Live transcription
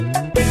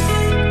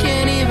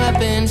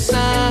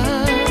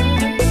pensar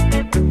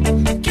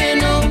que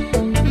no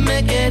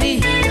me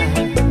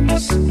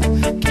querías,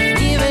 que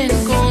me iba a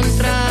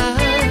encontrar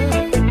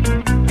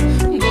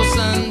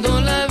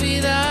gozando la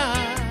vida.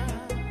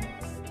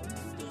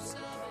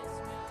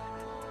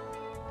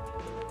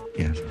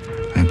 Yes,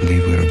 I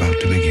believe we're about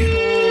to begin.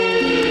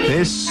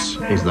 This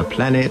is the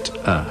planet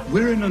Earth.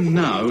 We're in a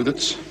now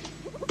that's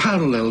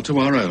parallel to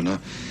our own, a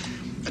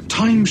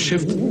time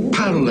shift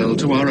parallel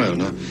to our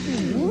own,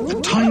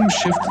 a time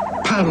shift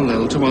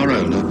parallel to our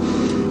own,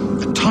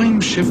 a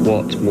time shift...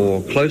 What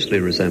more closely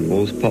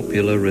resembles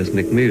popular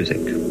rhythmic music.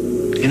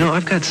 You know,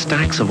 I've got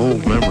stacks of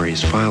old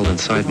memories filed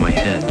inside my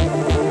head.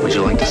 Would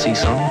you like to see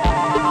some?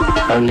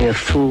 Only a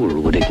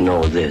fool would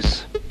ignore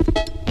this.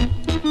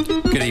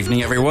 Good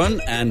evening,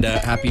 everyone, and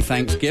happy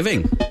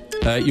Thanksgiving.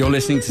 You're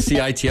listening to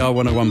CITR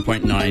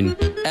 101.9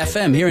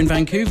 FM here in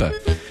Vancouver.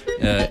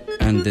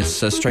 And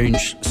this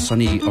strange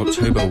sunny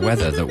October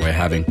weather that we're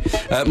having.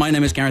 My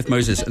name is Gareth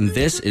Moses, and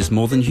this is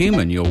More Than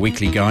Human, your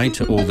weekly guide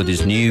to all that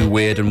is new,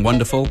 weird and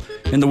wonderful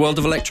in the world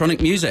of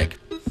electronic music.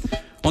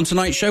 On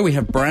tonight's show, we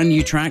have brand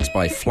new tracks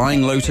by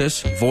Flying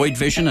Lotus, Void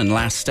Vision and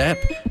Last Step,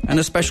 and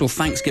a special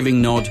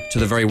Thanksgiving nod to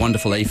the very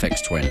wonderful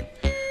Aphex Twin.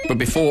 But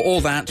before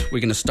all that, we're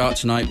going to start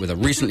tonight with a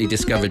recently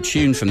discovered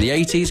tune from the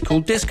 80s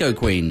called Disco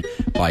Queen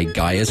by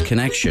Gaia's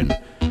Connection.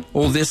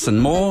 All this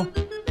and more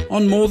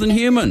on More Than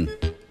Human.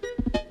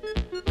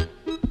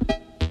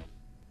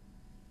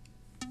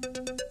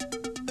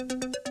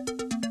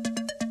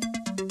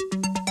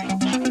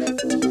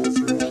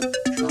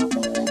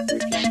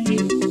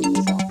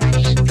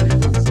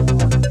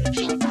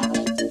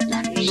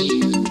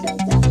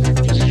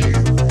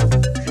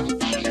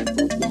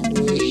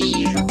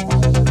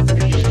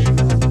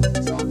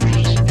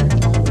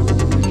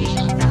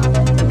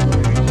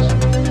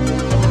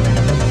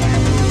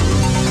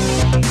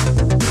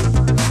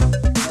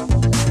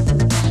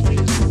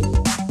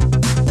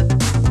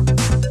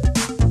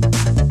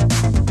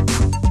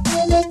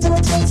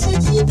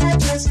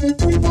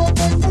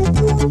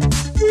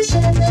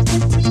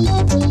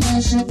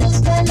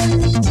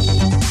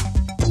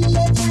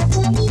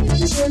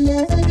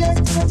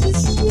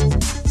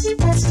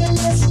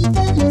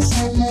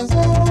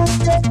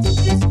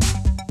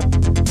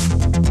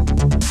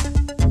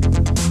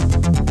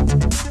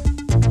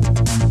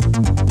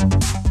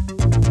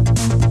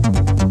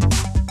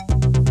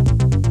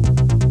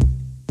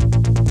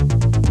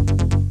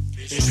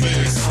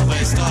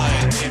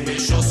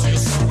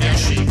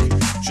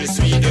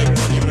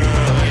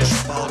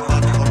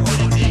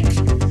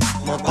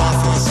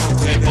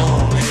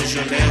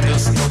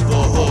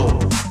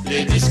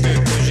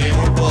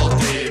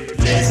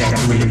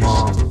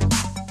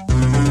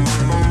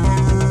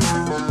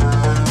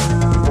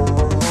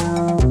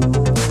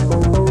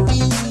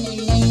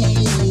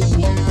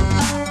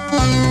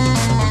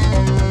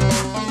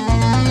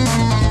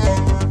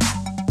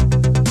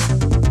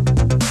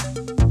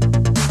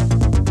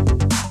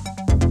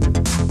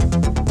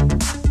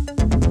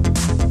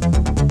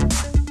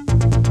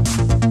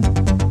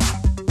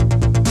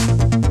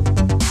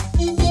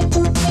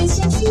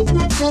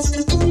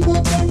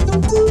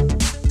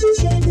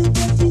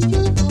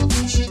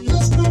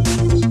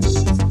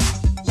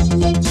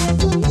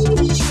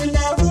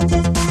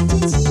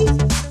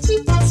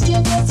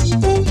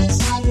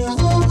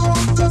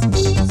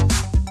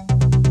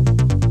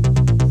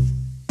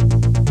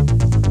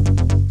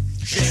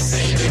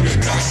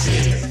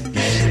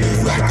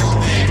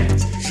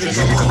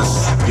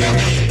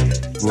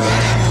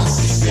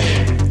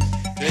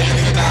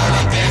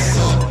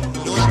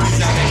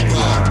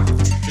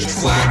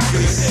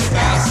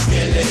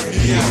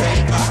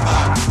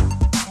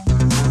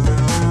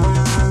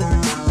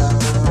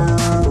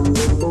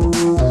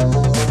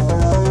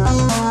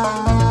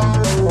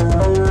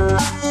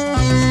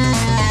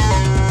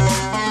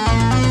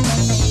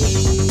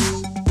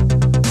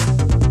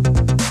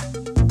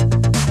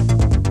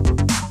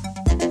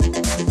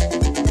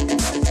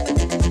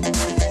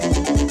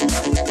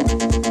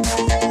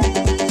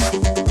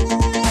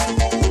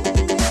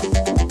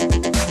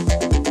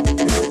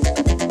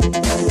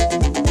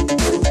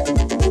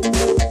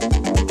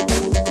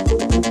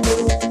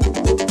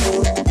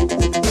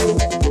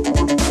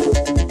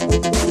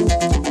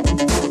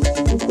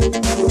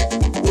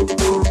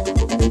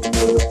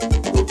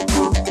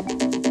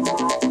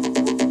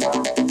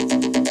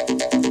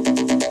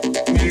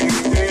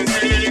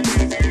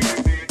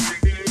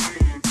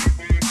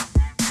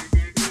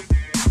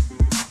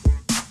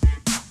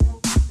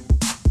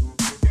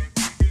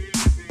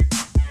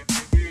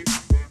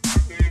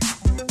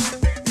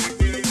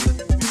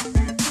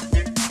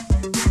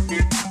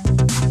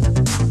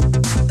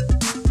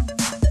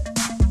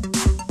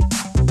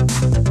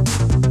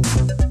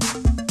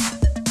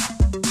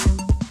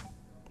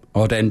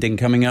 Odd ending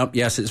coming up.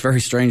 Yes, it's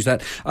very strange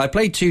that. I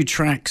played two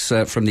tracks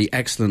from the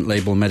excellent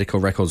label Medical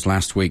Records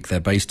last week. They're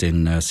based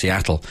in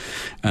Seattle,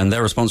 and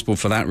they're responsible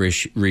for that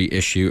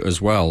reissue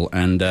as well.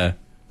 And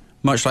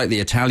Much like the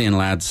Italian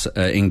lads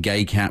in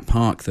Gay Cat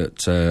Park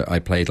that I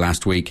played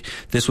last week,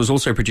 this was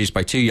also produced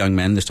by two young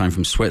men, this time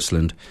from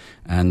Switzerland,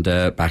 and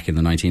back in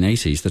the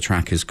 1980s. The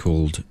track is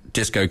called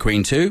Disco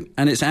Queen 2,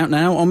 and it's out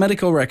now on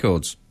Medical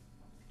Records.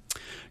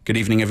 Good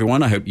evening,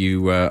 everyone. I hope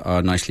you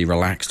are nicely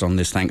relaxed on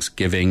this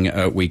Thanksgiving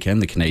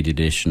weekend. The Canadian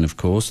edition, of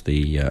course.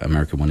 The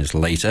American one is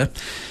later.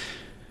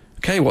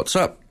 Okay, what's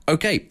up?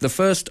 Okay, the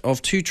first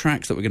of two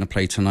tracks that we're going to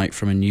play tonight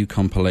from a new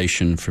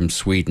compilation from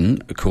Sweden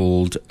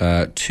called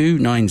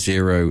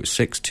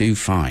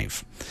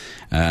 290625.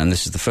 And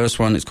this is the first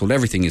one. It's called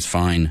Everything Is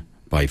Fine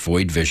by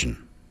Void Vision.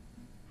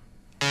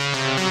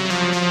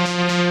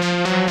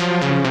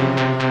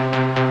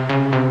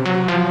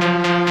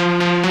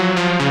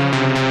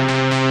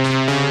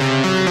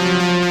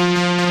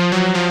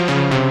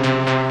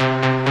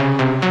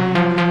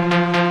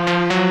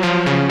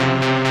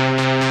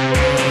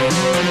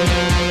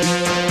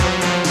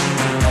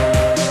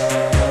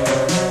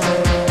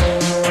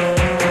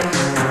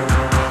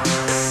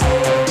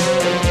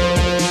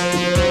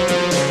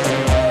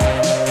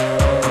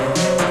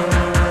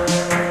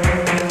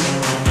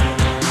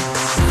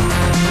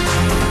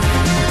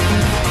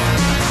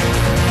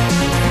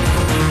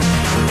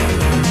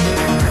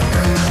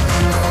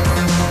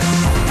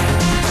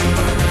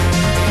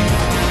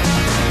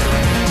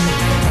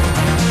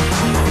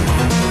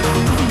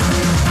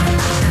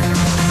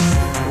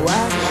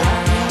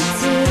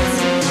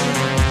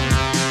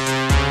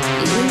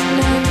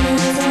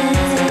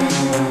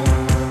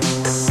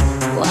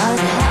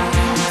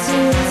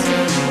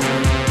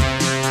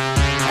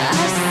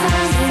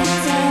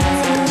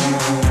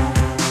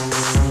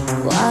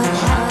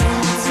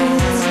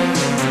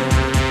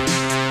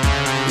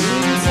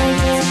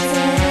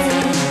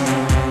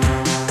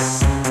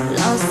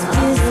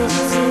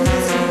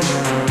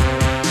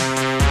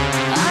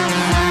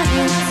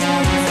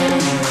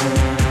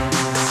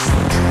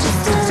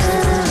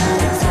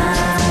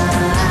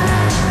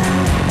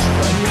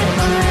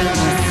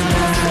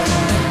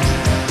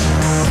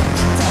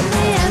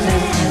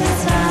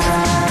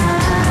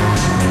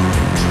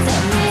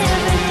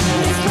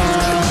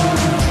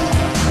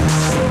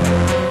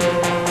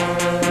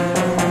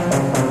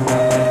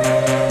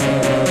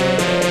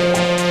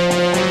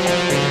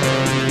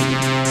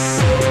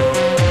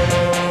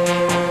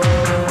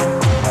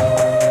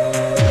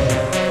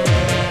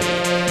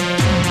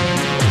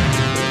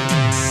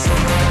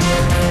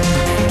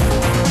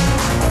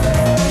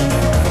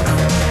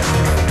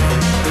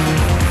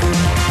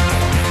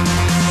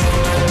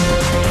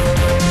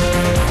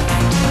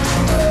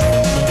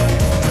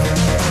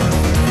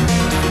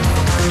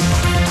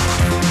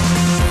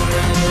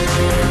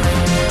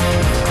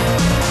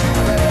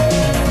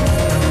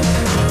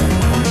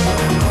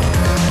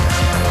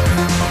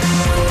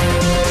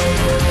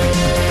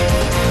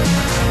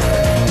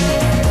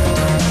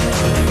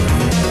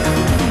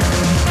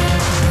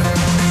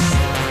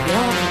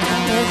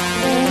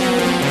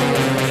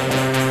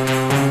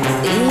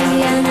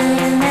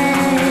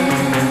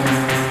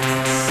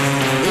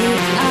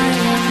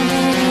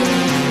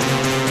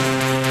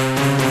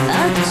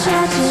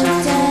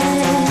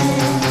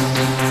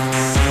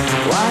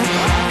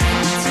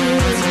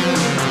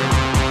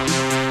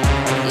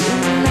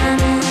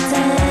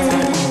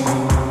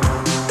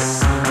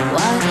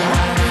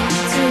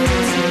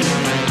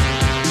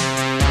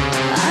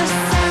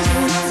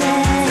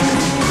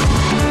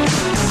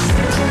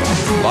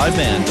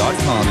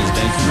 Liveband.com is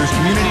Vancouver's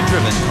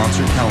community-driven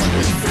concert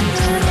calendar.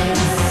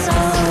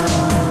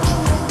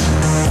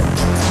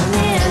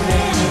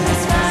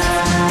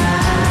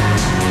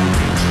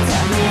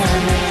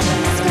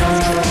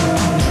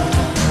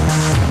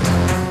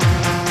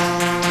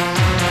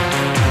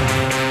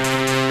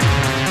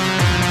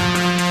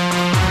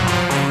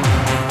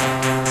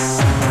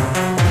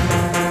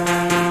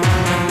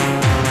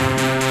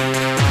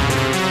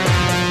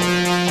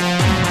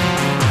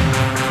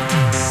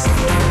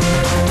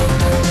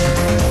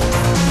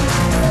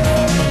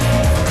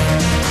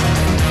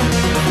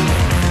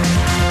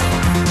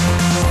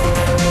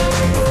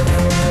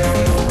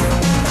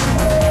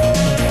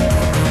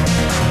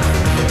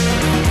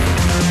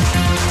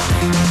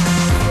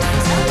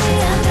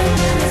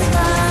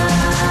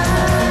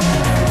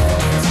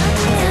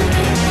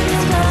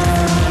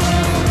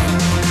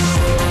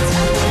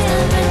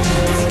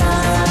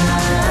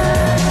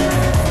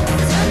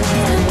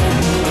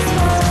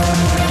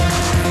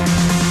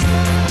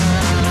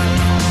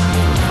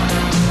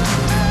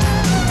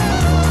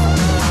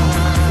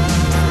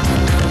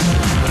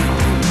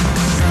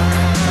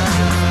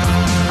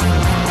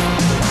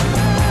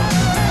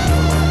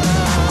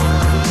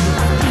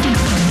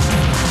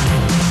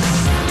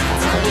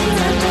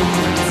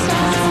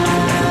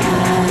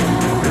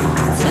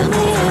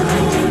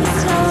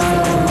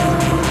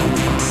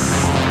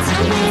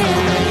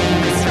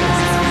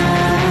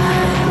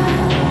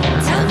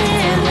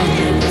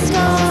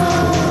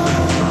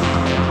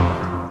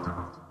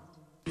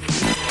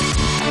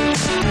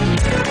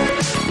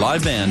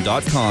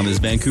 Liveband.com is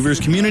Vancouver's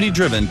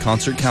community-driven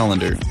concert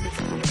calendar.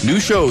 New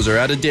shows are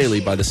added daily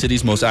by the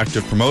city's most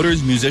active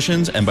promoters,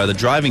 musicians, and by the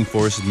driving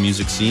force of the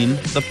music scene,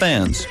 the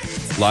fans.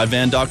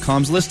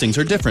 LiveVan.com's listings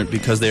are different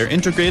because they are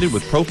integrated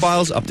with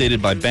profiles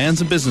updated by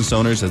bands and business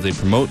owners as they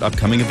promote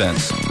upcoming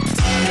events.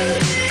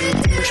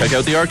 Check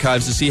out the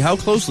archives to see how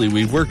closely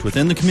we've worked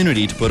within the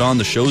community to put on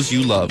the shows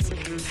you love.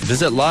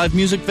 Visit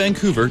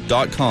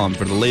livemusicvancouver.com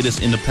for the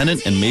latest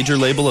independent and major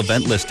label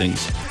event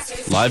listings.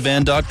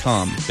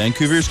 LiveVan.com,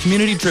 Vancouver's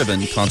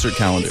community-driven concert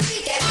calendar.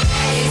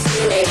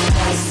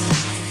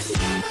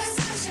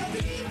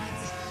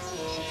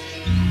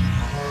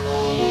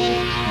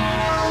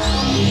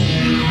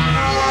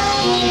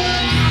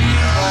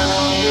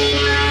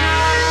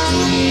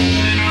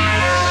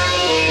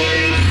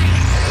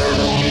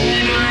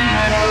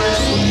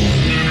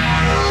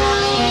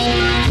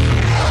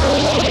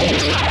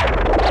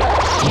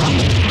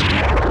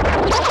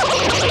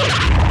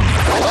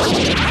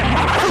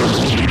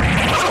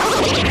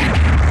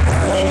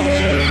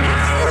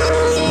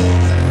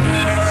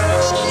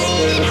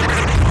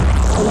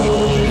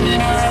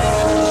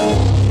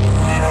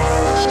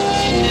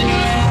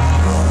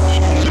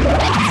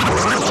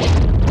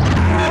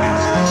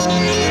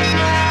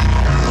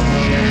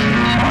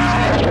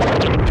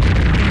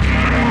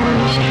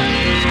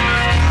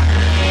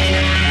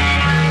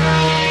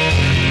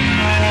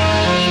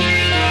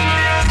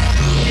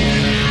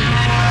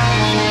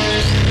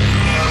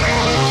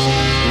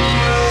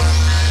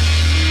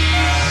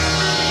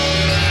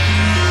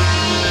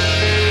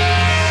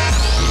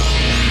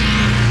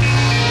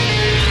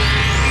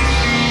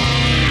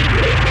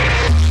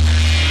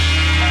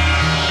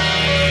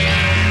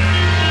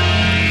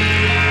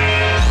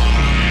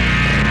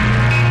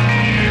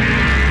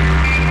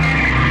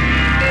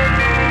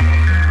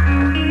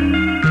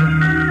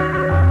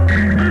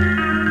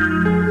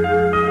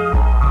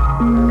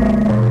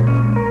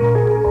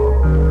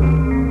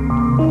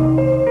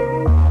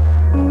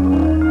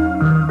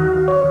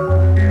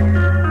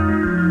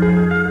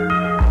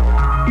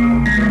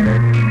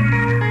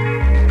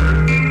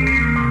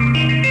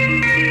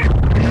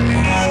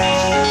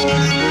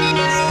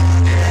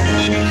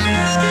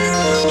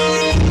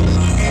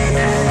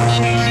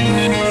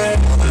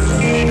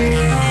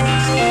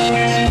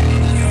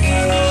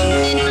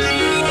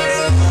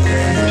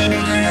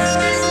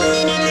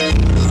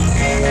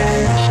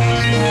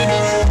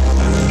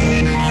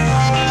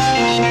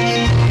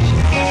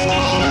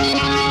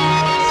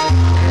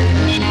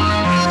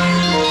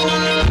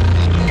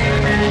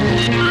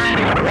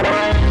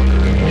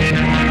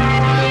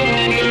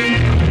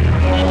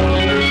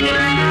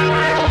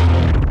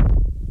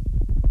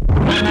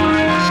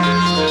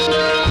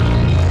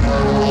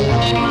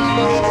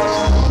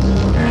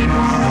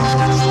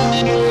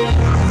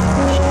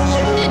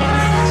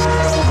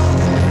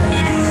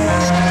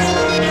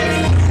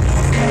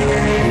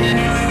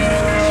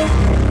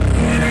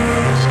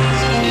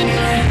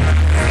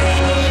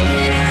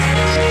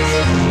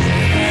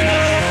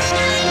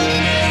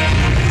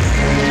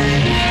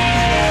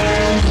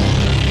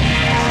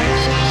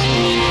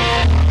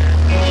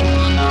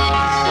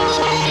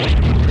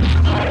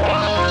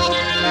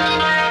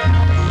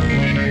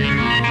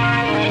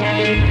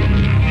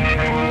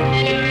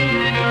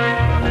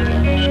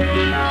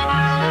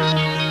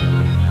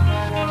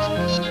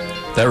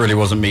 That really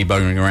wasn't me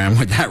boning around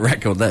with that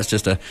record. That's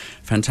just a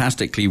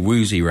fantastically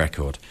woozy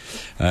record.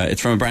 It's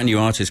from a brand new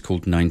artist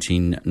called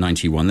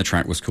 1991. The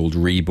track was called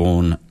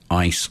Reborn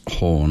Ice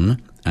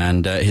Horn,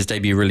 and his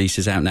debut release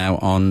is out now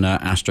on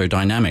Astro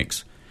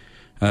Dynamics.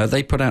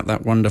 They put out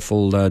that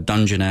wonderful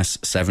Dungeness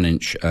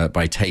 7-inch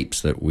by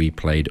tapes that we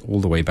played all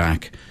the way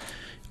back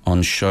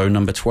on show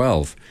number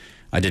 12.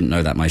 I didn't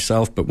know that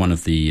myself, but one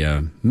of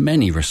the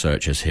many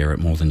researchers here at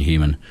More Than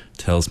Human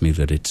tells me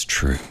that it's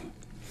true.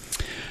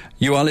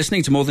 You are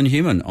listening to More Than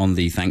Human on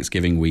the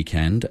Thanksgiving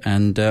weekend,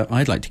 and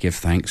I'd like to give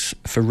thanks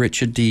for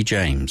Richard D.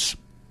 James,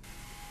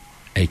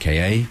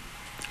 a.k.a.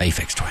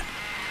 Aphex Twin.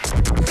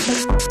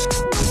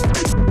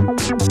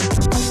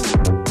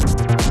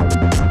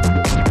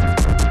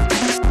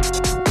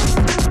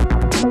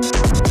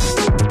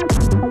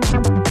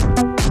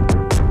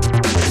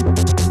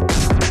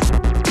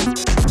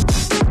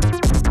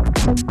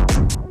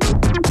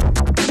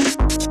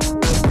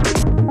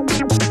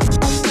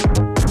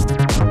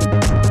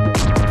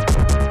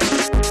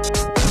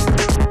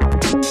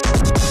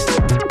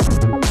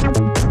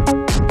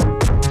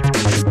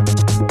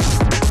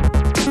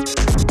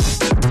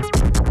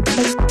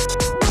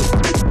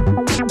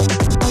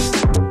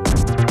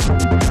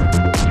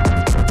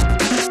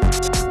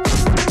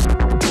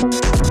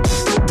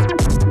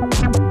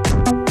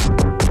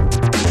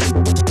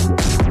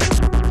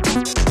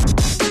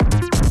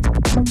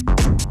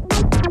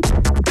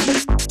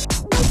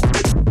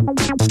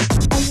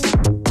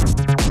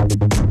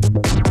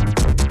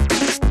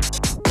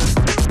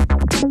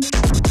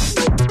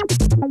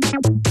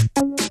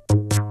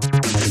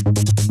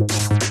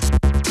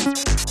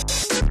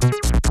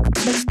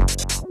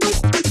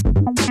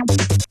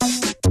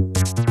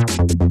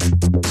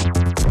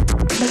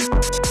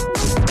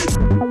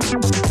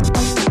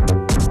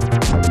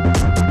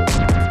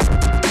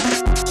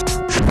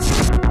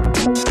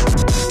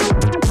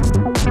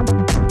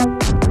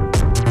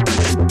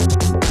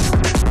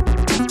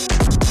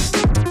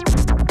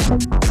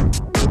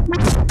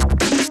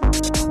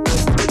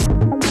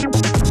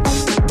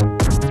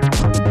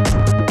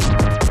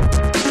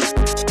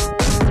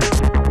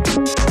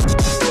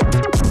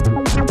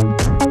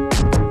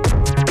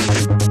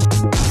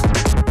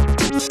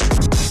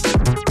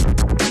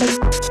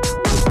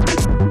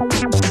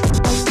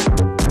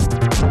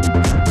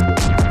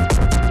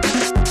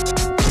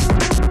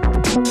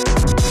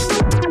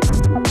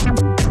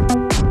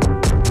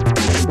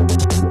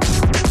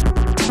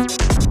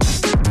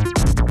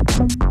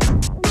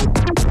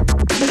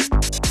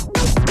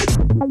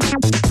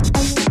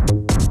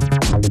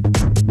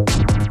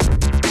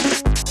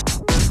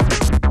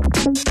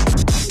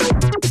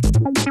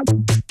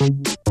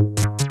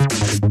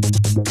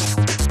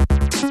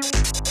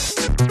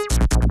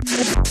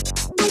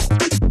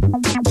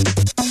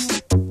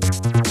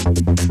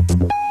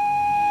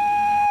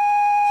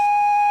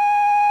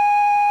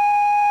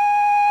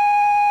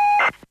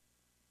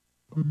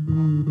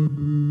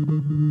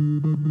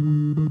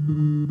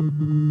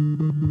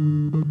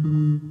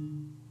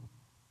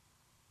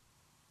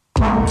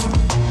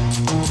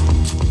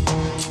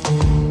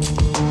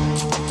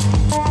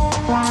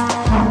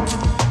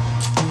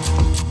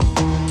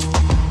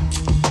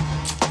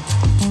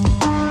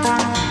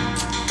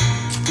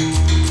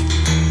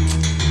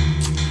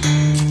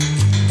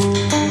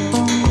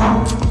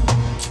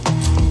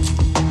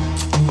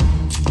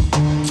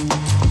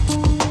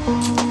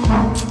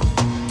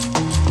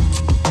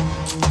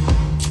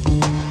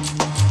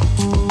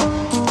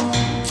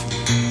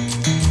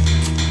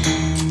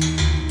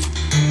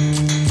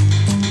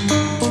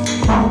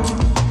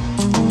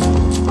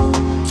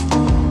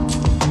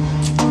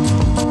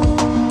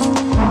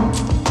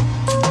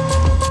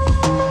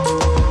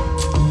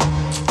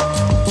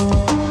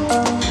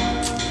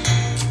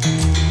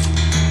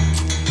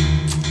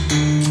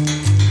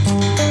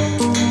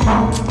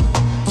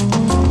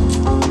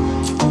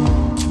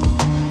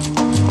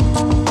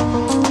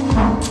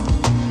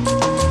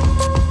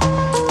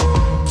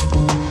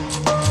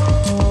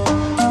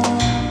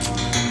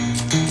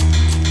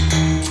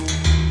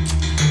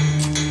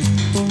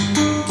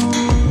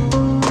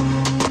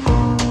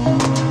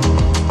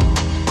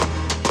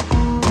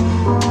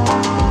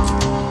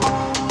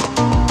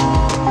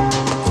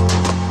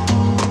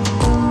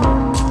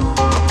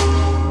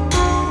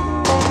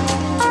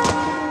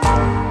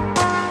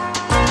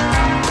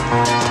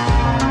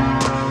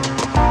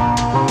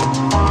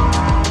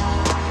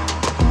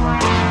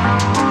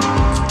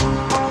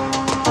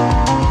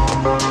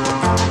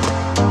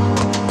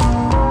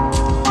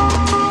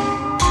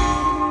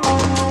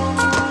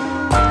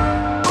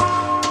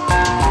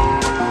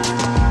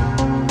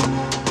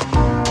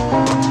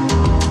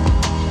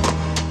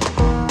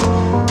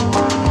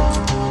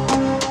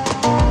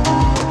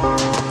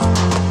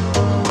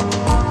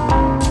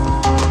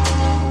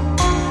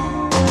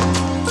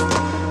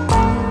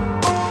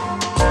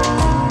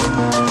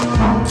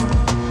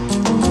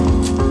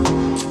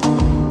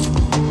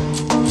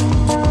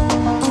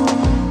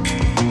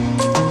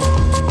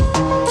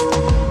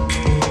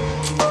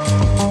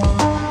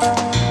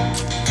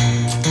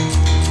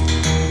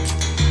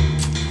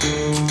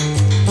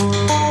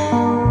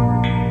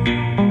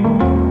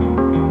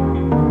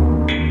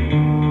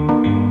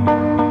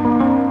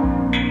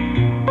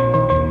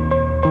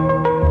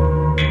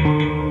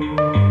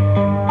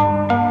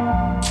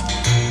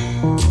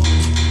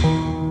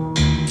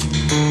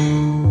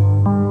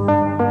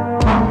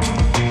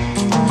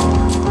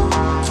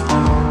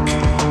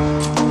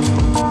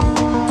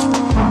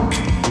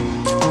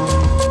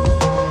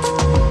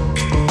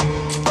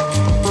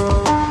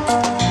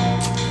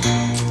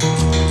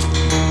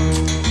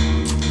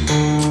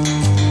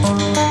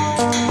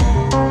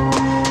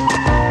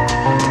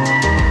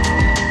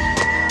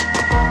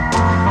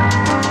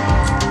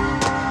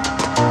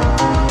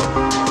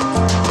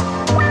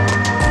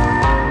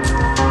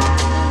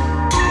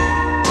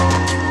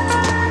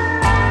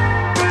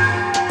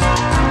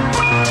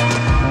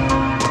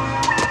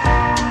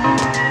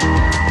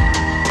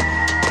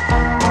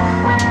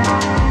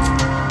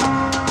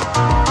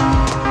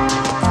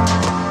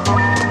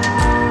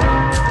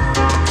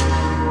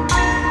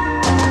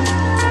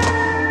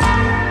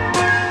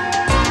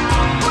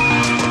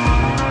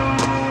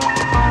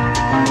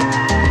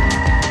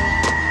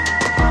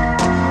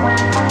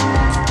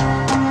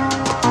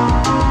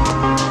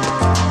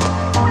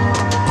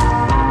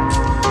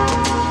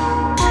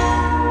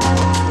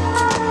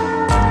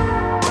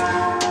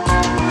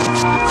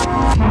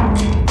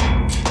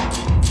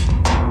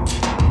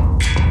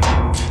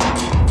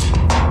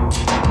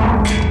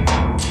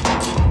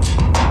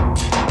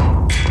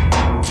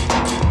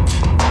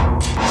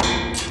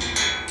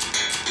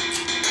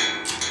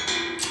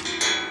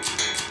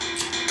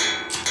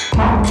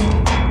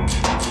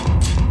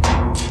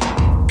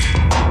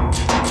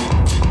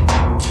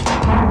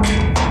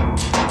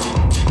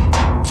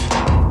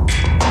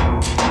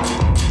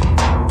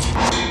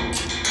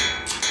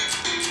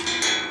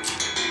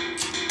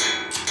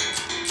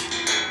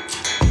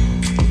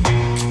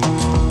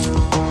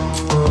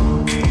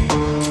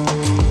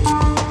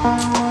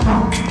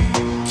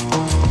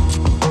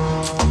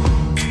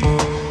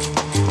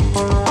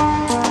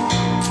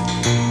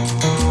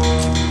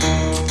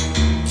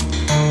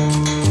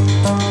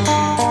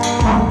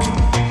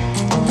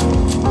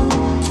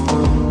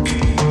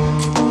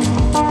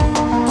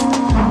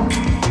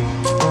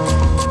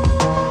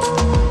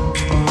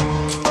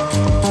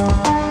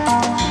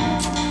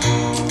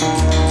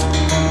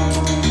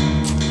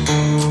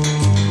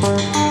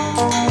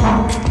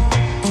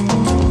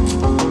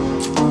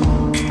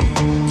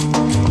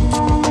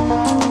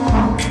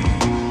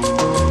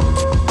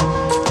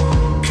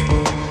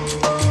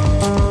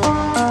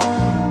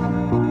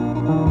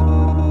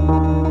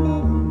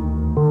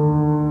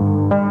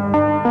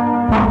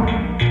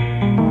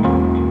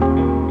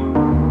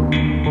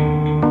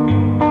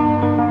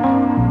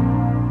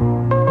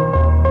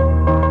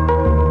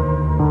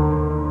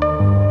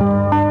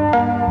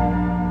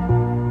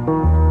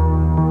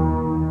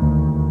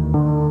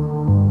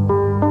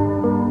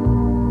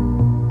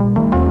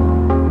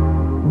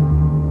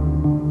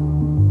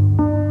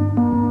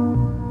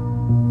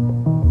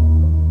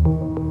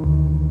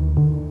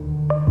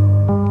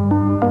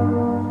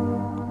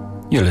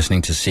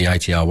 listening to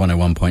CITR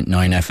 101.9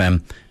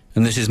 FM,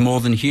 and this is More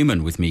Than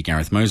Human with me,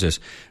 Gareth Moses.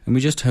 And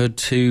we just heard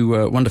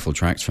two wonderful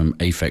tracks from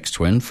Aphex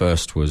Twin.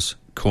 First was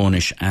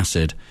Cornish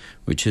Acid,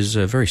 which is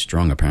very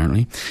strong,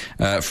 apparently,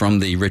 from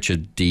the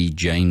Richard D.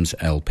 James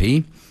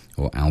LP,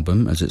 or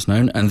album as it's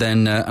known, and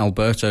then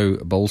Alberto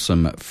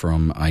Balsam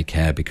from I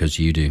Care Because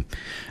You Do.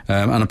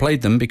 And I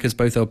played them because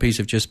both LPs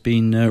have just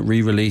been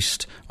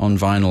re-released on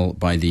vinyl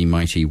by the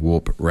mighty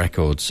Warp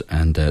Records,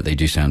 and they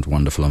do sound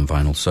wonderful on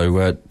vinyl,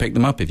 so pick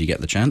them up if you get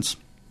the chance.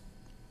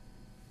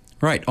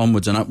 Right,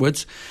 onwards and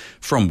upwards.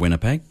 From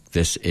Winnipeg,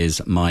 this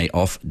is My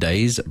Off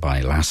Days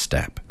by Last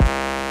Step.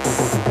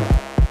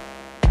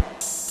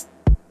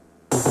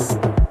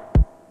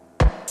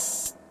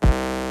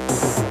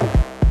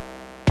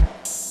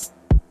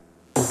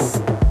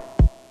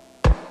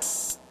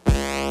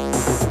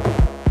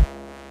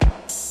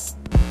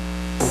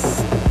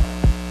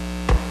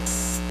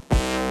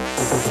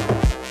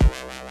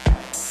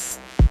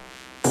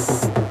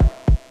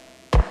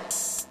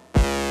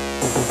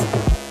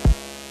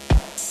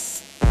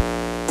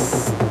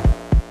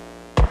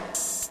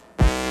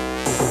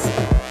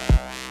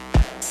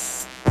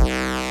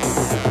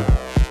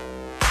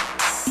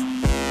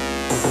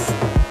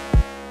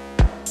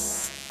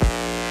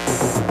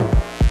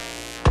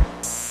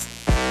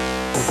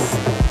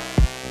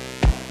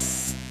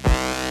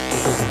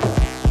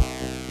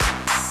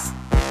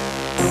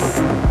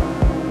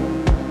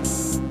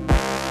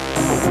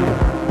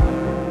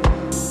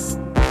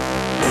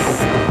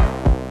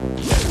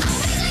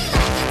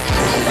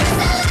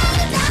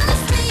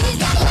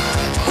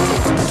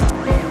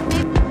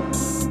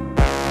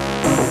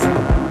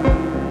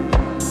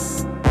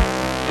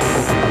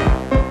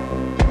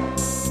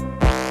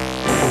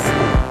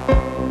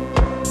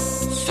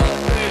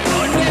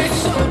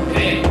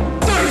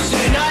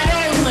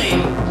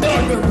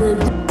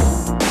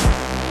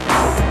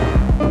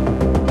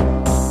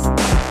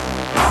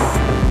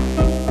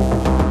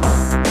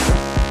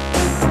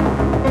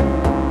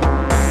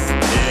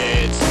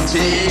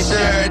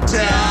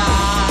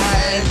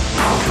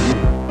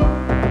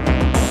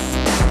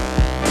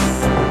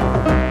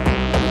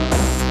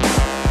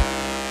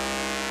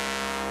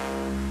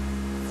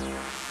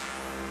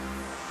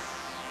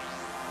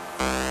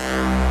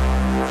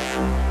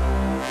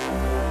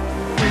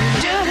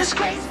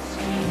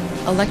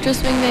 Electro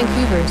Swing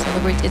Vancouver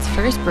celebrates its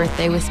first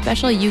birthday with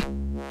special UK.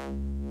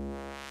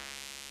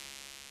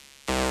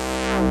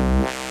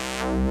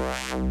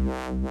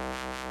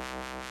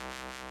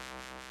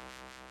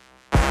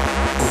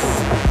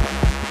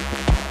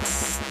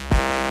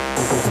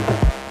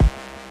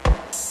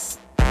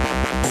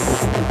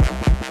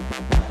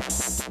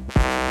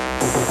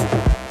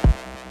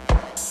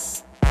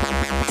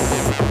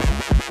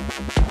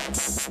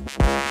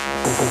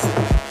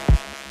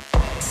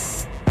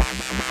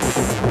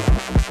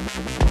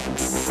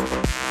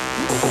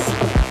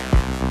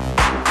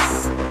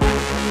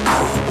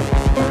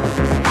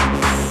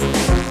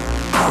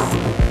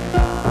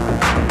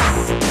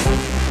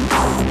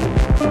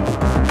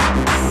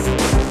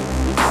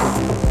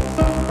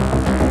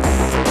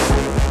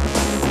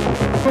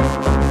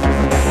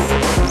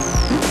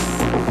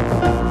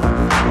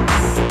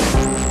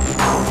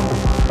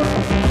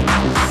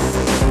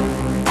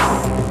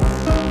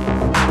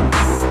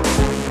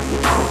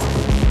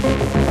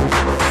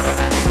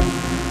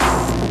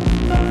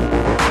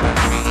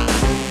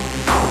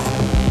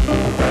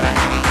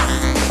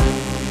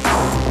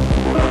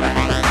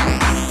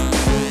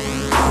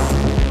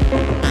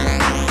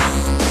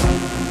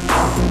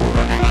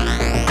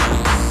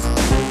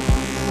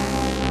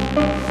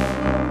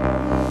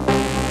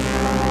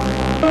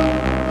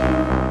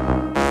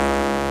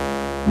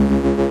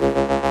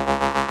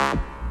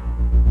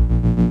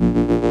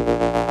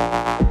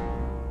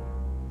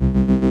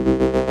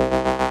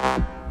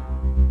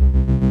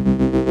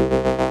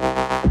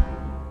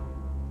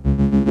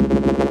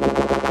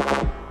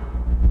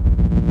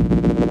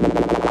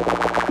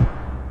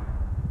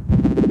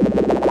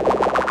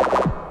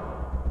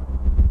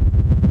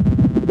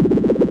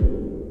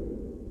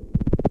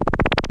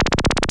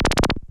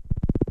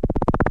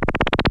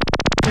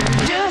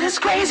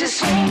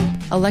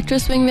 Electro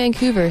Swing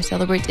Vancouver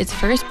celebrates its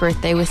first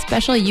birthday with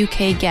special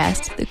UK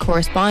guest, The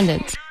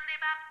Correspondents.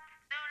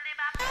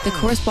 The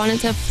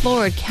Correspondents have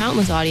floored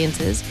countless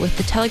audiences, with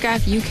The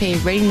Telegraph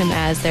UK rating them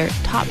as their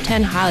top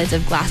 10 highlights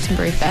of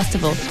Glastonbury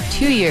Festival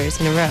 2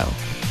 years in a row.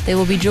 They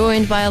will be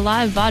joined by a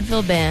live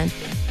vaudeville band,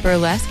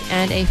 burlesque,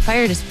 and a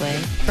fire display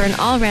for an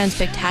all-around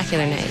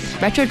spectacular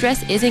night. Retro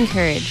dress is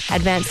encouraged.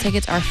 Advance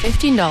tickets are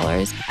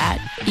 $15 at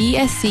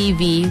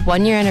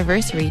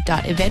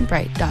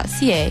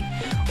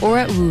escv1yearanniversary.eventbrite.ca or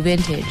at Woo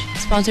Vintage.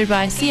 Sponsored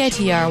by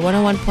CITR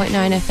 101.9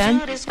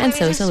 FM and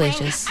So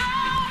Salacious.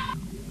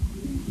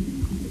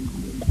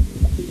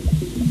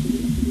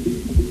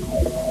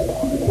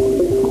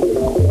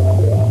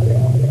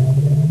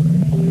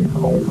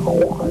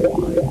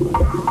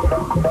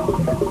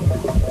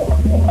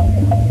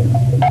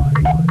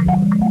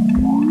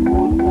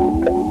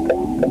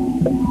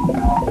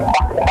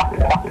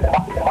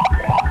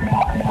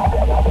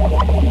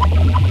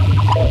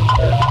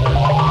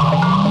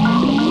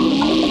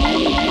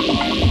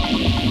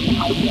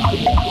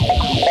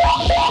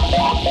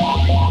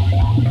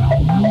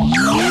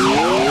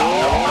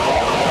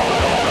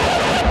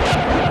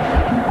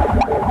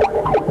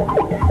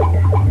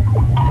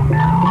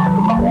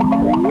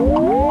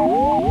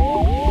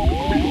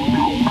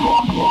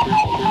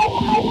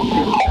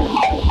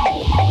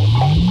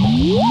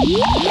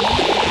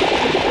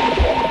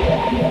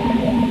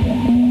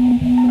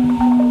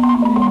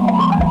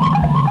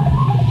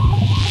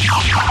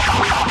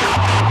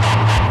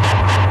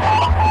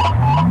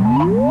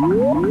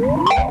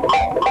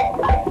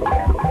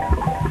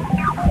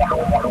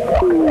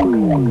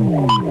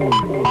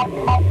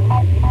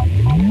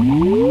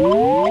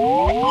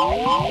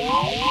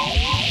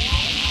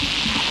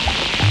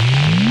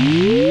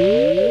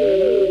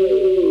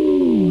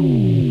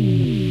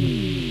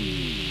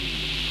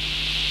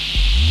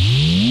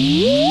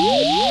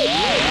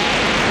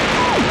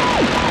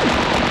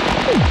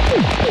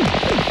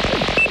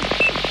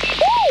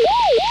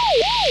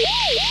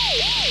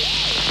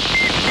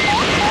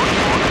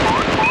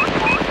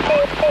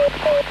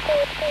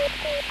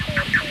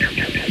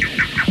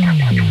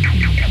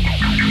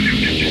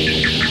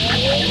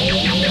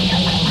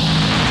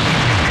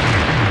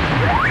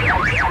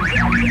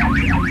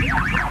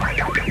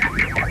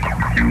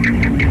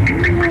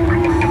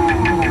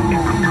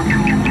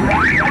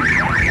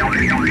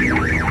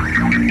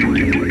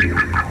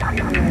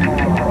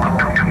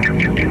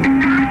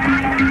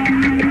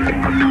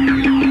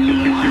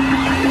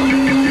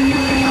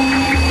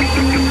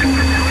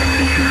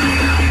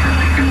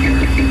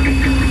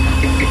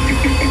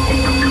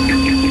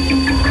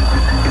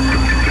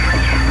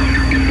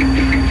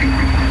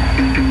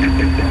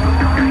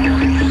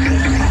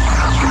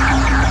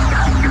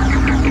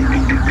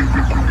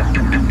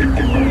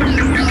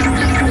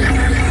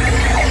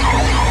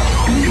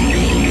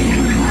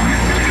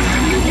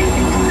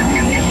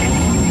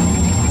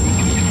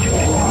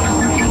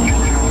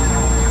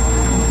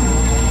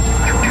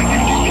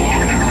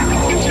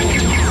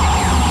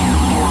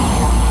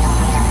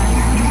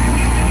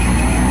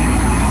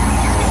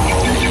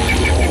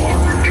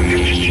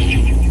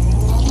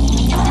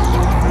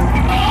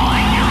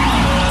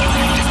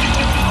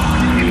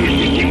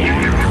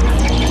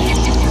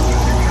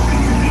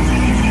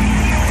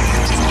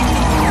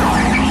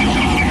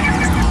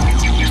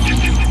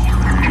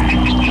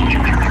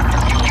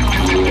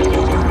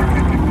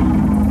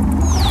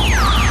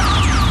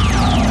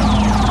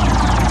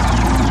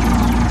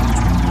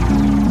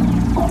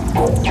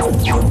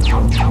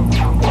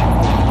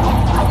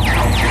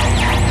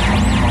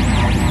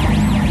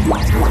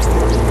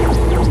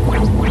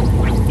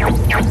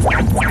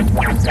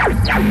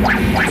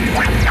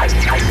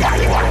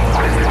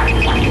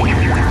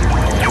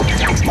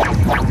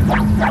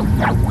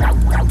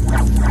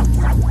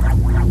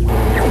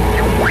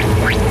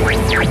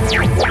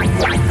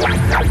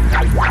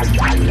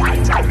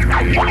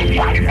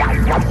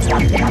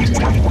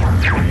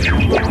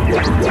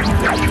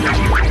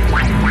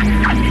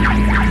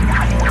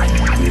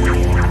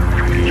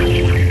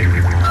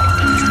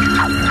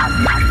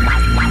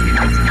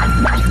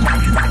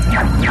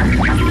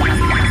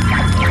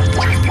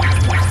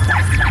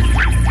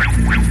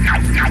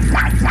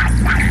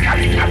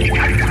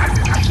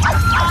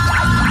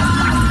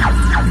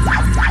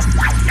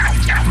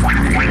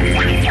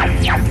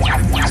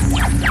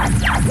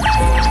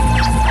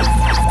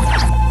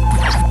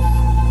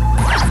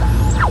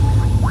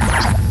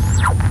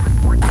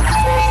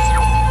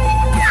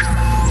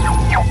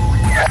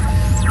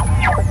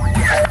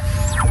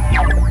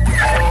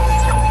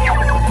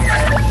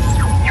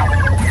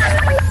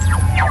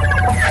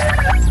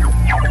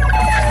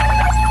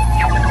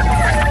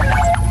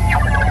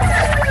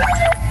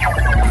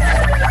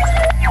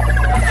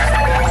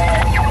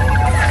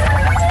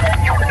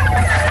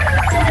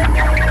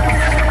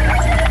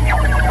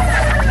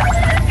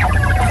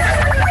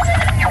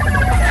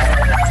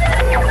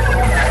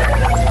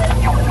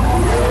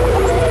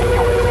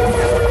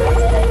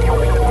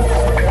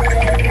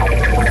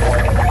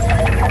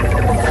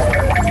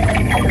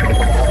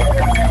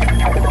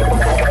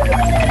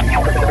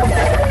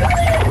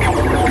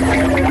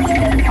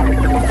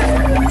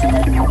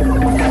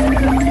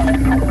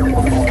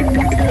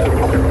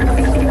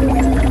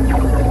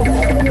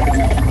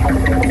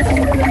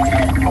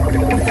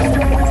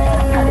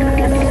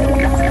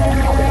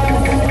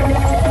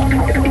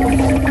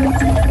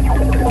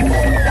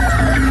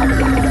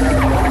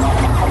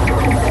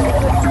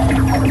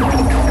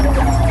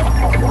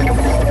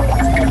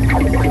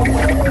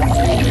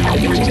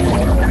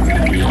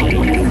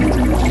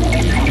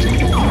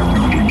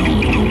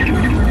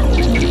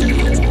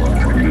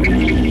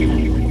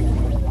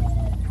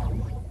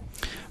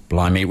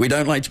 Blimey, we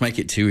don't like to make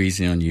it too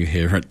easy on you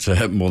here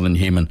at More Than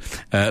Human.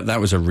 That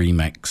was a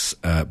remix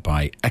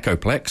by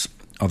Ekoplekz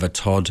of a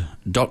Todd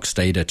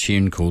Dockstader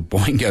tune called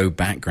Boingo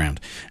Background.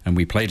 And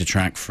we played a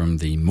track from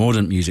the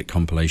Mordant Music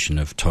compilation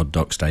of Todd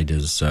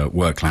Dockstader's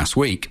work last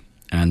week.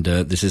 And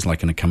this is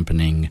like an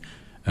accompanying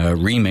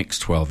remix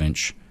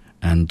 12-inch.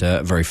 And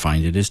very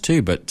fine it is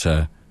too. But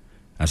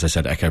as I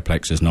said,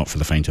 Ekoplekz is not for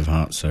the faint of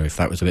heart. So if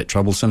that was a bit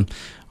troublesome,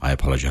 I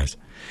apologise.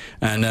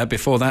 And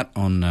before that,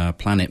 on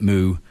Planet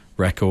Moo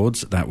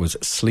Records, that was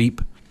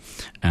Sleep,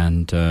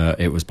 and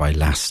it was by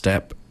Last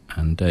Step,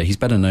 and he's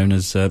better known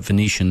as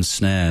Venetian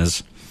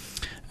Snares.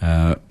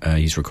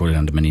 He's recorded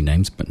under many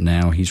names, but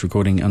now he's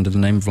recording under the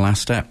name of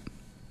Last Step.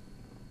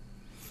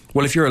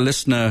 Well, if you're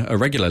a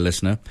regular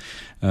listener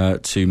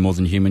to More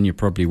Than Human, you're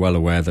probably well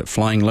aware that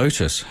Flying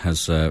Lotus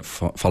has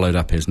followed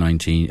up his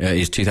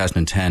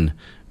 2010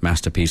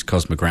 masterpiece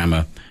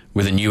Cosmogramma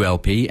with a new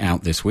LP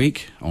out this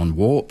week on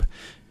Warp.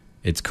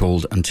 It's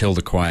called Until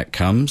the Quiet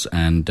Comes,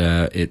 and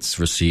it's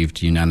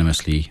received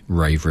unanimously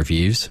rave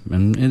reviews,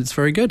 and it's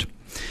very good.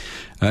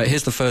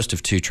 Here's the first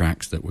of two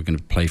tracks that we're going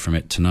to play from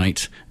it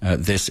tonight.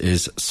 This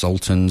is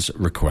Sultan's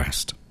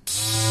Request.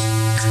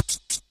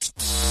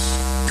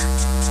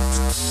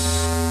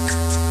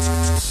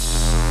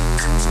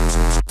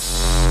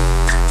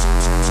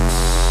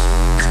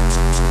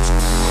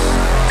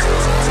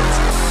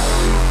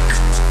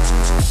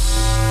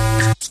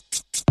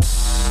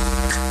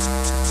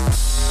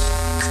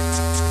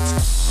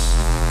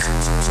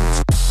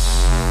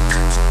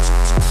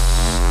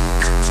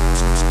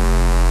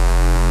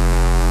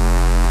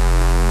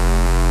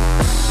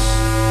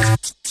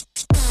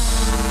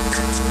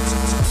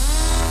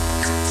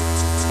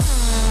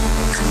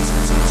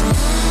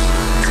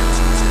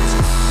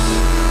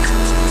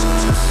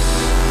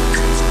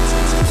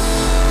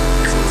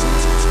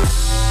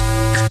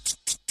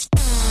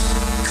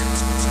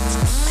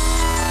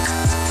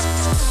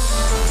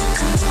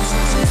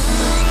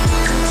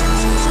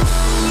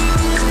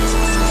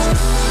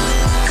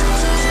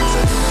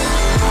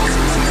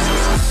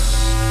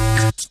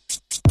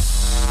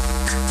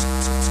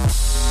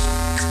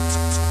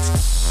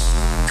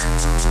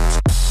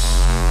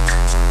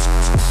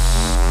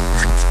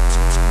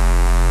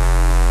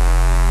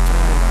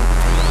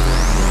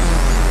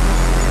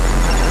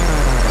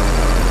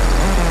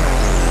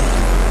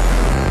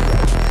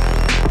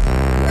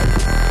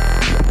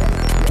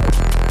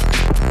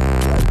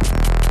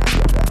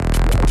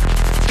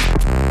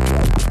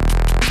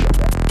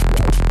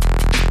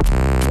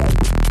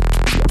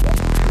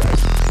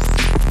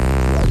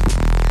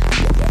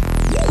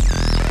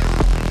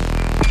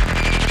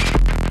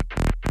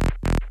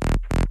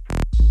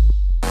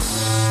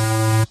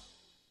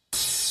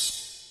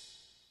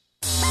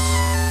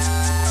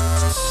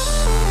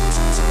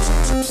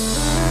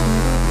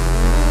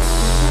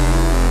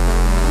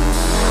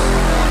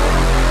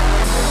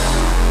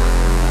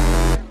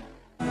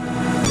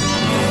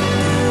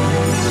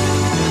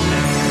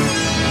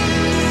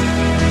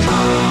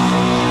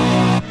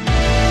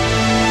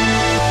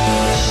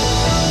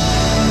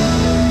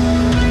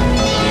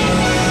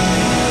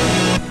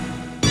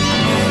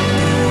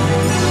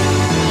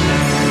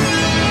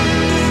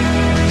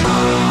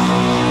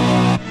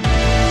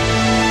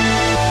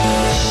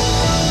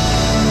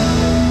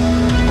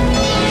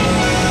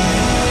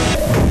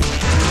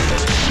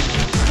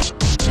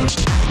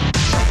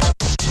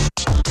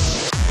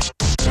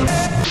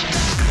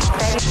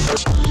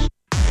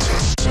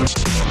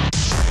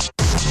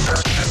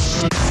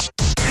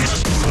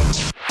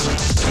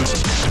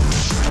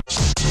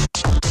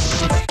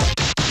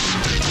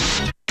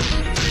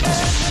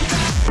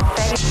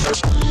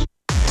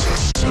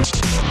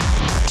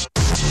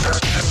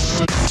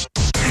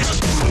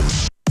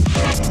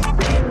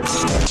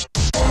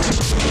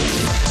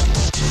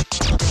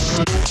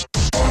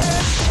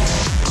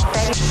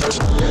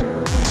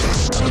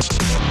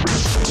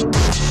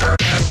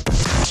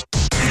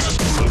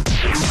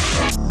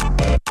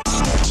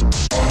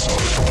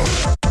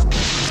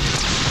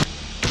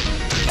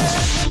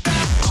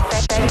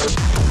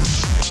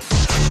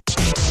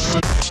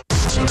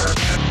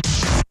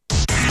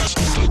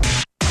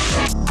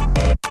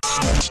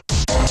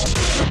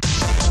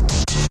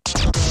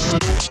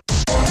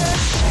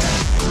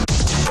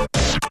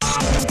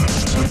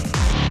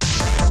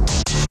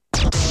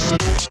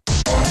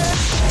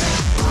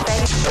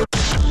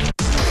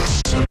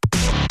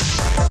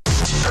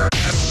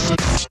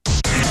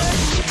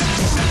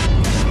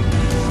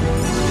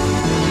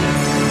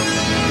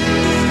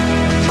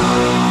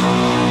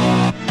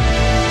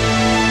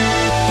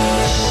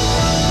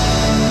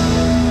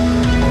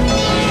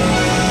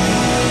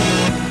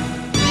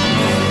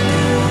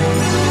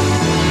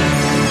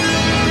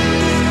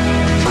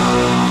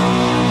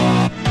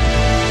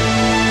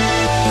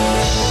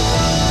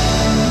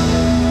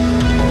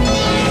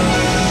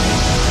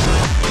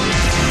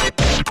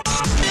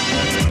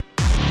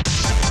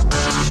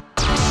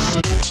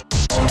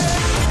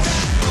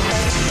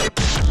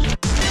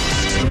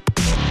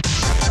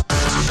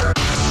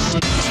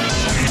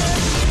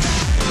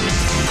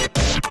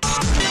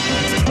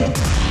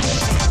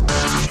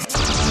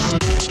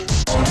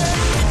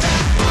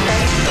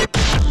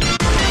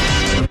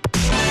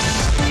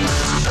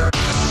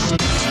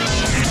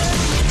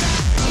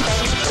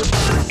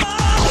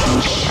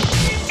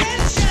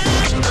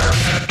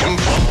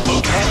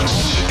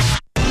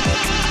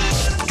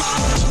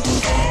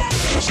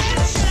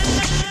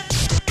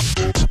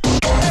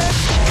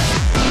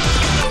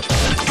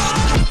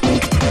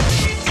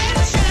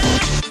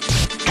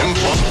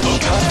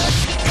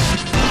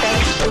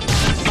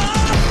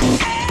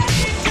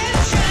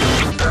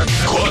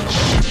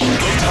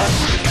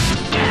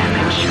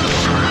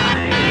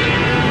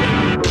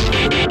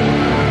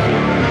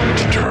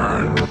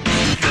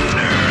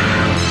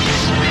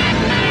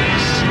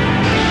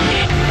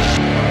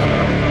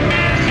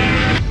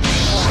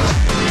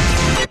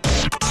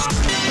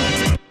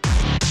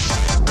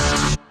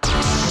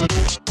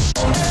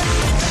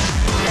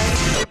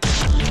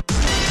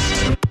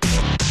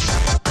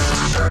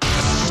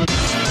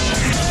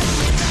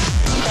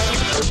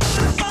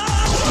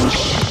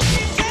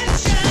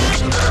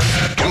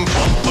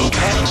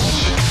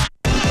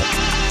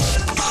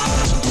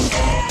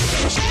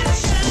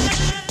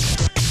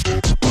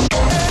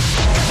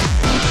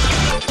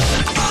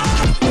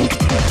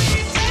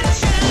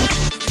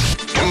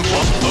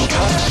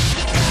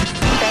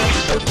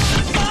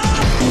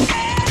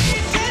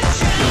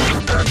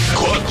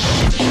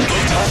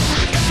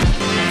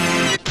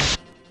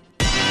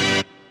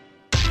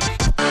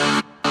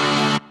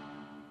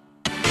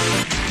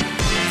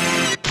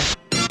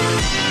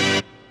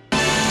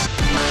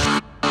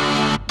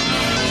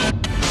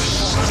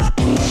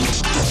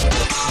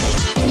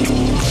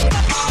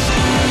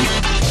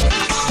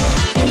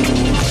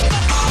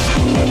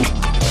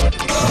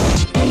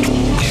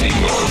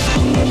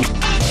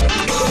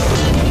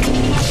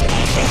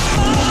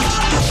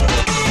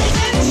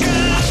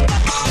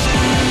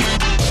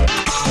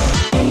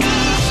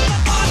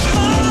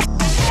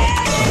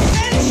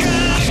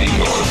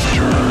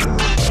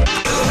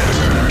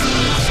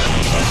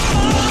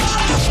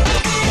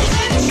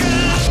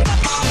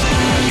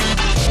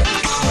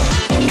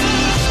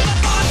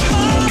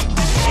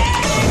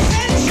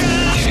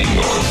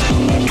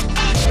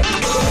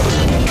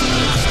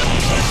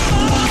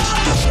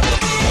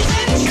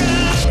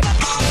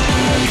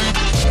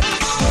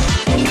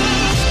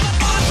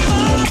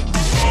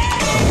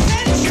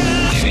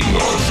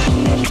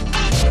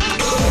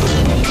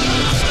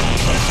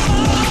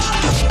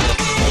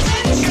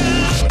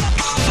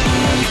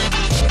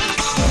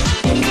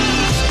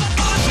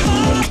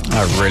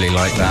 I really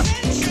like that.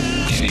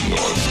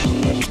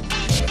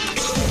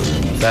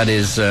 That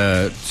is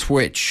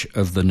Twitch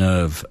of the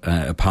Nerve,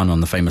 a pun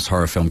on the famous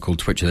horror film called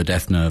Twitch of the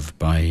Death Nerve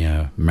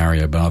by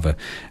Mario Bava.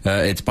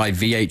 It's by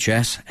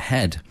VHS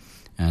Head,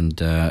 and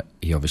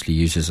he obviously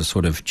uses a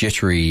sort of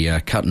jittery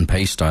cut and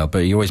paste style,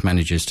 but he always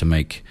manages to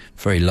make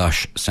very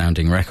lush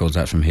sounding records.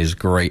 That's from his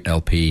great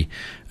LP,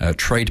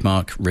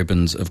 Trademark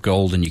Ribbons of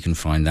Gold, and you can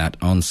find that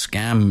on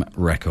Scam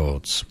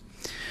Records.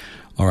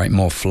 All right,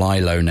 more Fly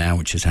Low now,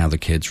 which is how the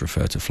kids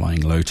refer to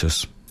Flying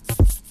Lotus.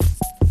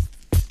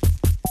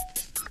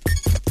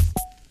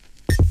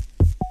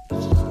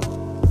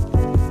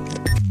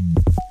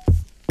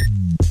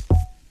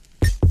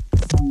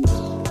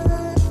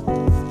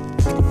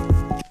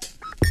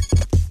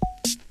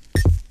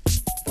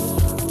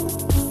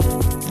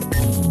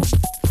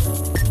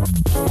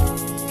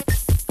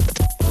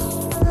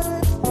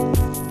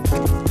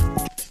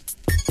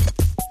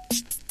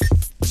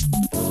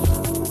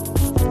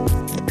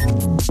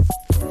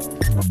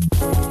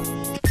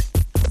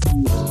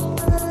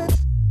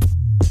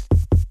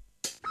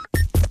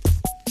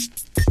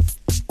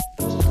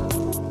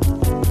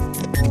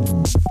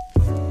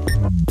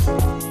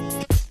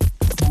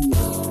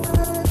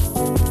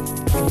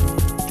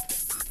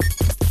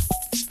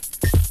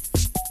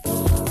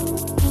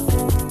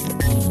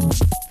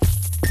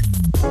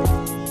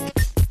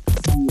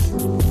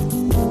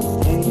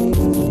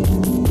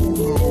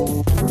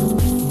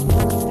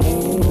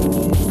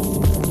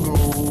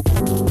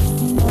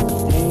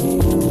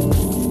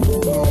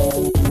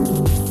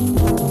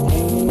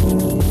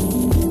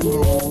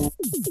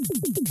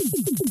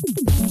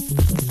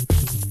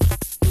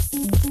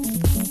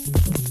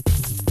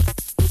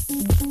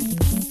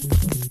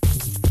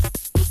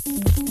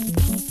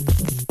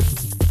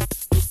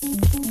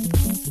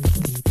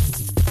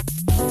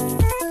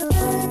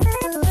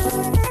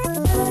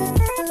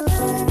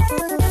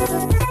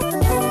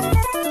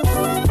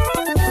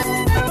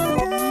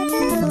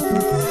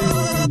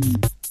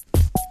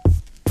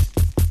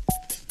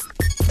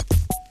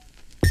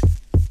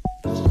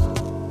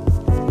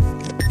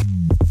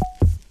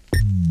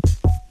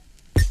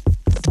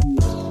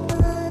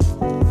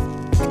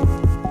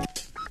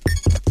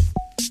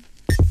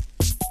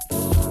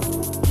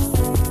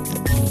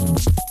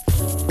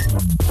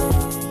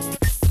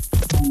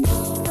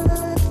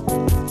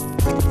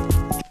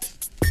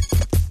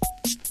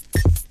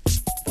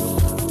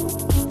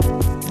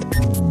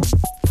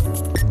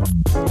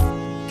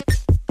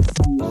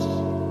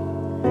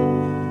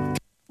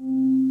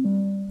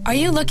 Are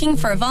you looking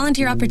for a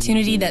volunteer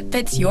opportunity that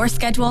fits your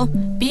schedule?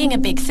 Being a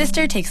big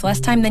sister takes less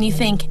time than you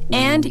think,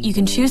 and you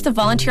can choose the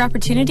volunteer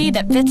opportunity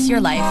that fits your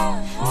life.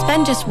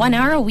 Spend just 1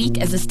 hour a week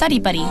as a study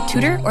buddy,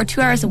 tutor, or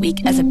 2 hours a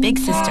week as a big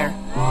sister.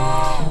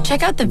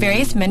 Check out the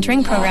various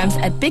mentoring programs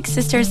at Big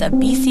Sisters of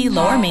BC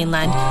Lower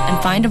Mainland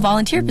and find a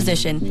volunteer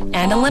position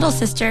and a little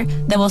sister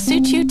that will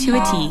suit you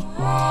to a T.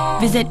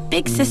 Visit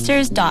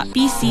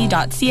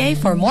bigsisters.bc.ca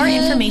for more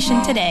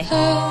information today.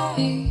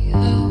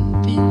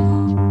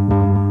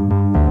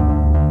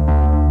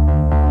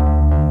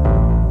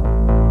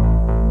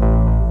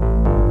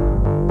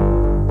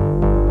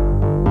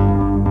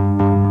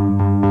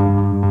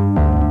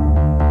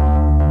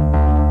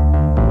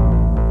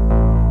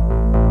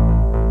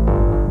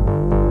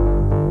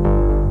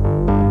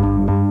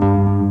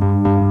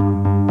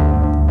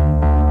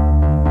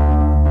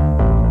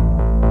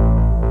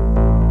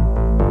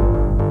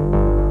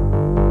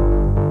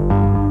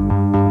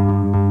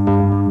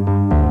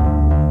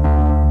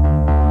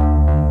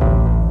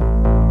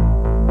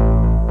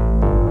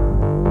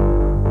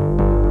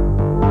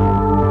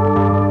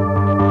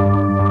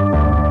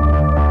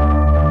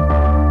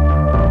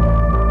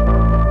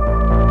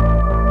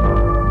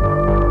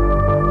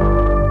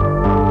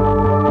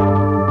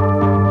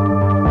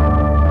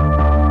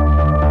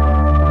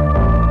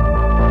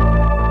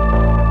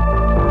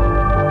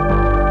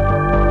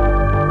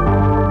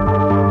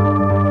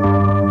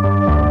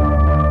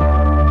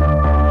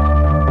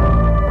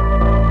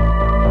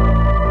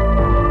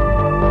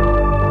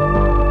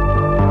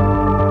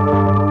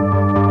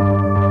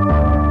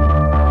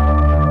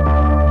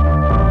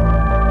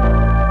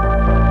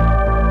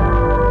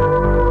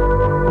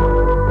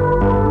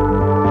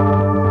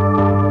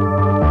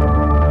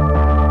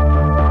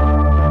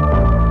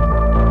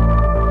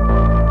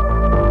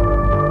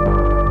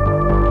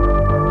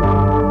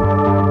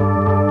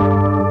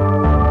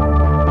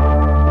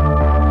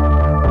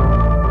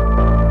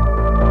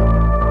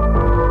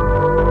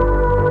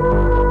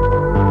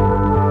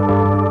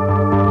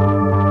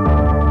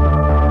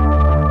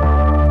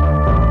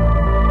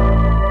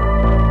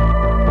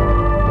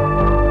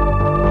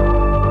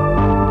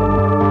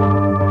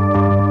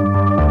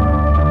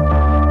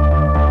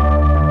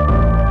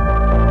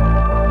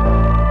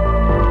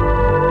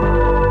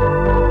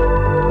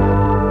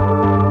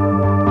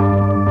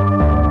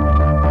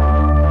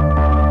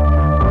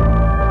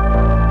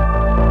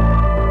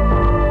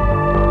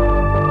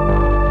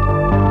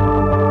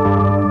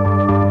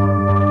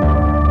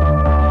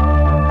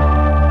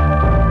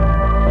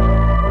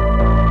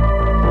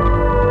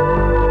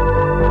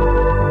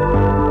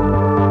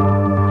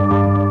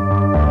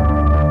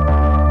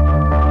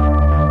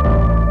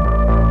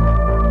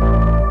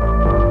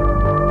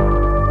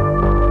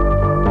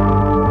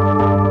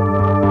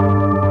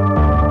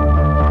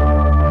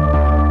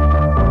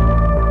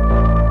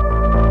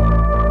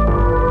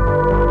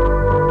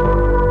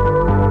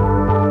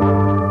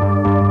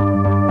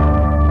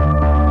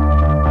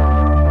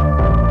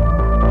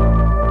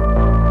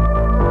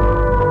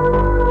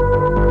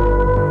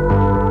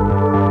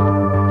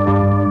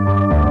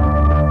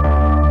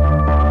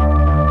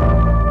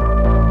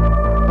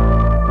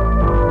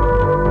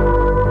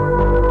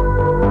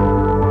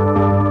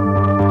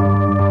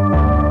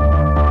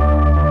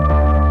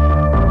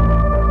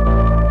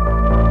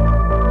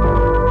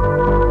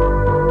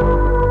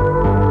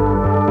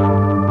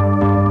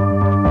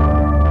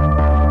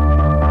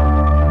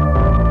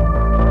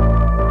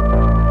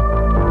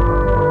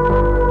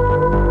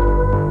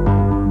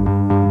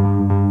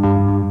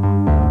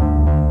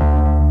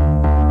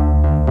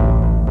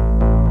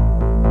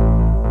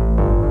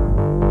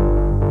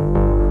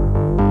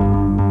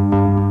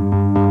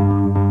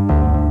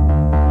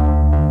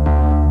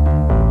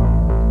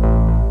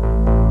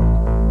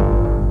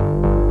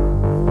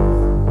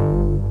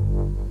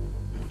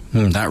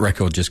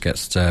 record just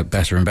gets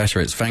better and better.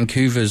 It's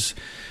Vancouver's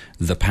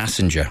The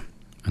Passenger,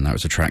 and that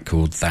was a track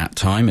called That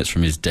Time. It's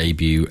from his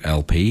debut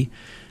LP.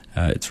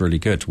 It's really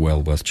good,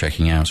 well worth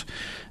checking out.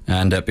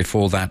 And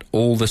before that,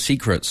 All the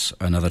Secrets,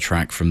 another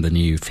track from the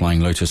new Flying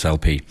Lotus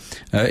LP.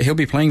 He'll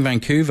be playing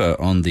Vancouver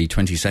on the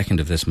 22nd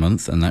of this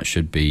month, and that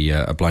should be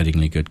a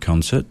blindingly good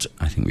concert.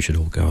 I think we should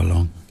all go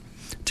along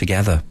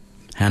together,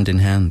 hand in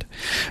hand.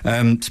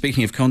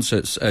 Speaking of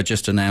concerts,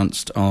 just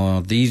announced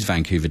are these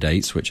Vancouver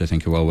dates, which I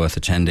think are well worth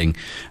attending.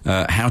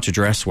 How to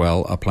Dress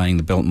Well are playing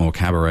the Biltmore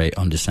Cabaret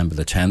on December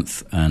the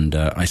 10th, and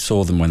I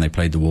saw them when they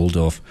played the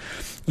Waldorf.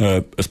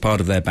 As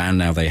part of their band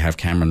now, they have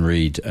Cameron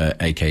Reid,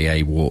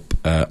 a.k.a. Warp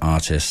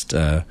artist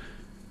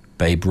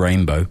Babe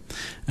Rainbow,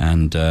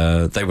 and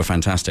they were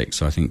fantastic,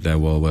 so I think they're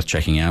well worth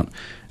checking out.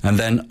 And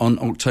then on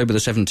October the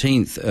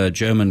 17th,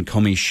 German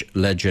Komisch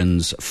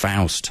legends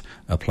Faust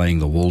are playing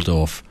the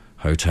Waldorf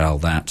Hotel.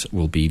 That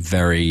will be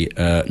very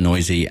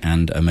noisy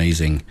and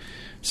amazing,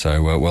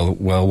 so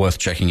well worth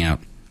checking out.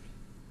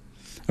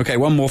 Okay,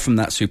 one more from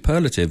that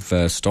superlative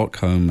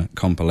Stockholm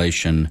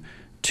compilation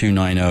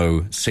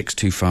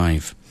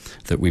 290625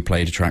 that we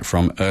played a track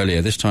from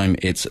earlier. This time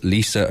it's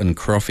Lisa and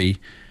Croffy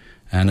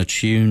and a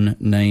tune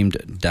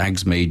named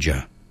Dags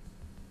Major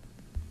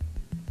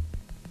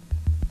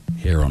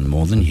here on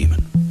More Than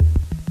Human.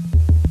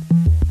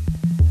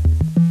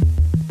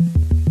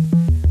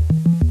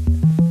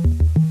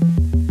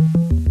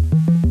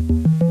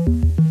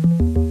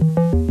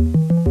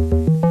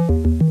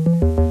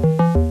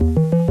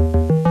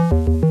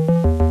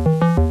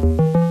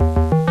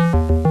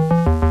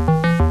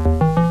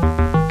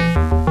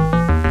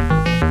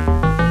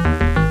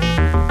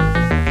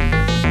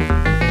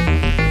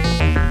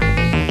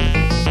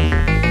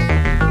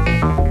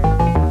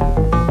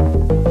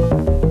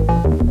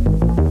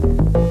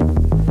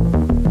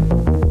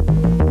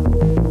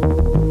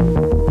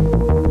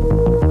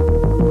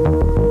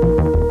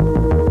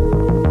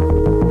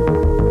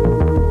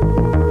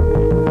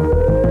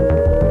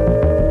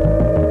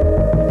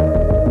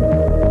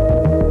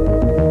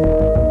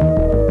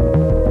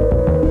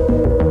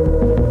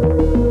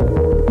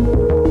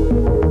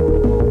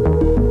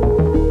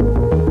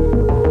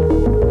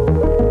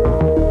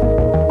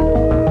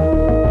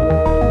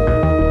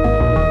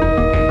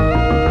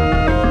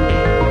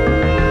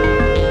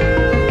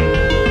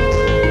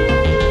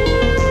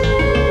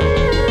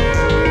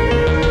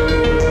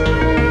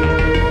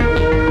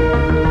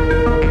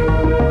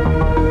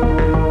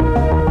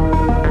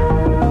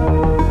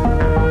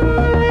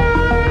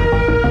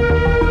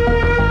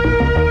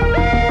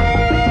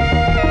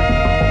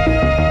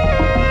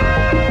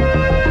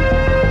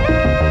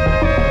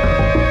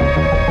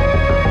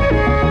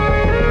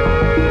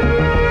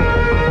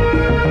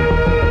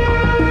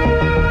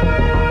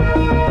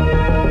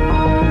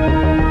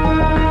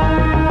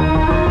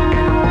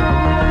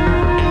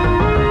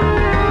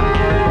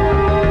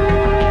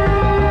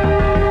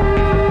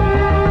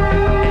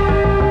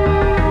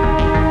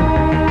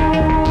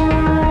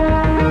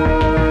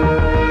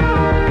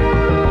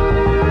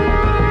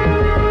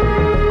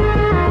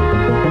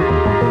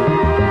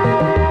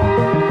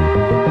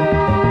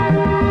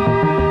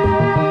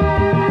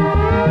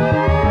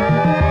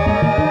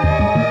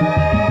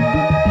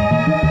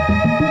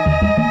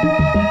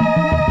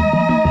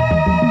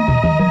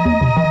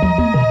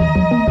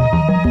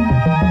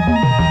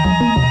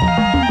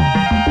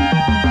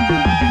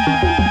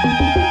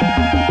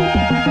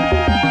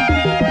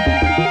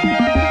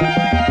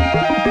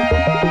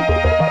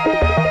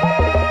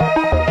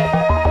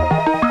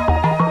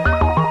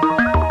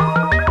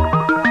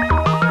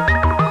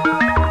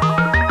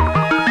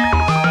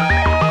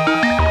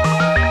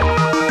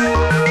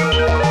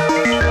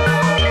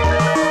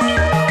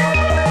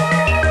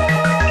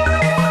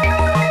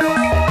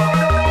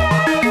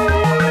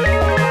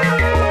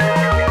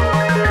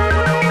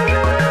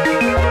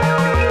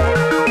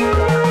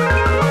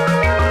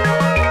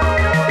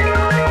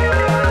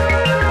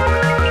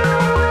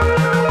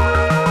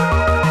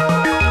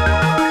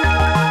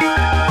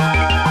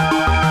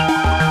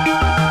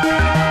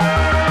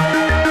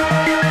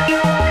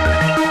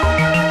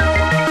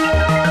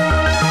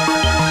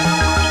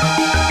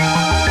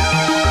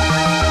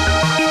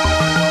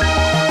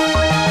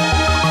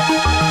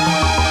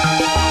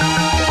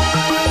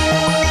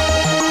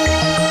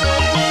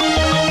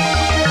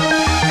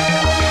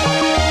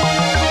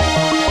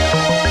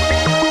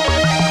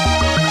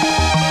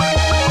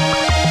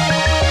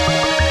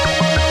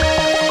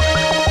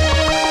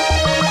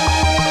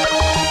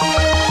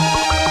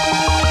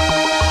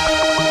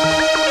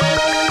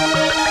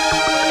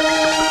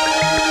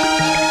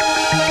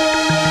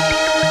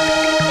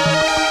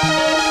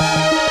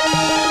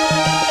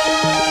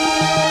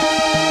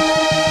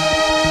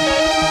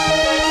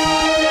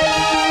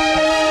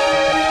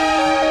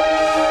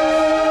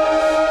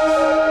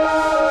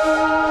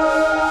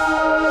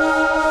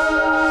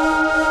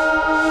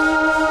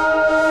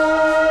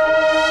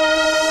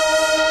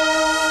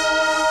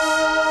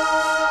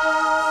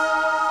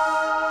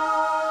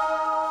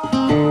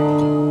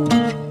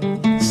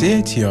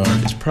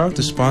 CITR is proud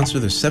to sponsor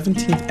the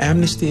 17th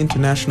Amnesty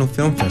International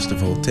Film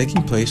Festival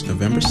taking place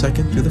November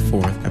 2nd through the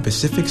 4th at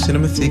Pacific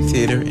Cinematheque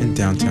Theatre in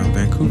downtown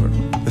Vancouver.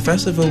 The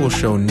festival will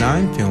show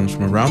 9 films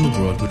from around the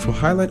world which will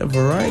highlight a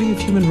variety of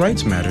human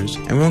rights matters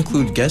and will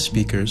include guest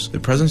speakers, the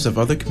presence of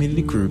other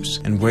community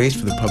groups, and ways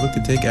for the public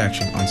to take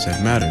action on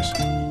said matters.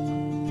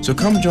 So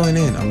come join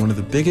in on one of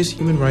the biggest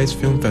human rights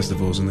film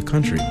festivals in the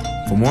country.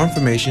 For more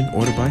information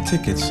or to buy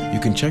tickets, you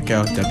can check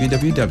out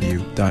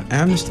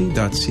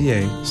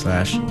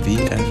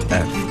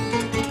www.amnesty.ca/VFF.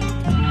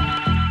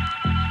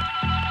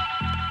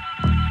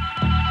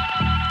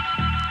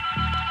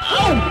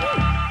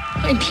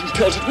 I'm being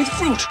pelted with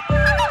fruit.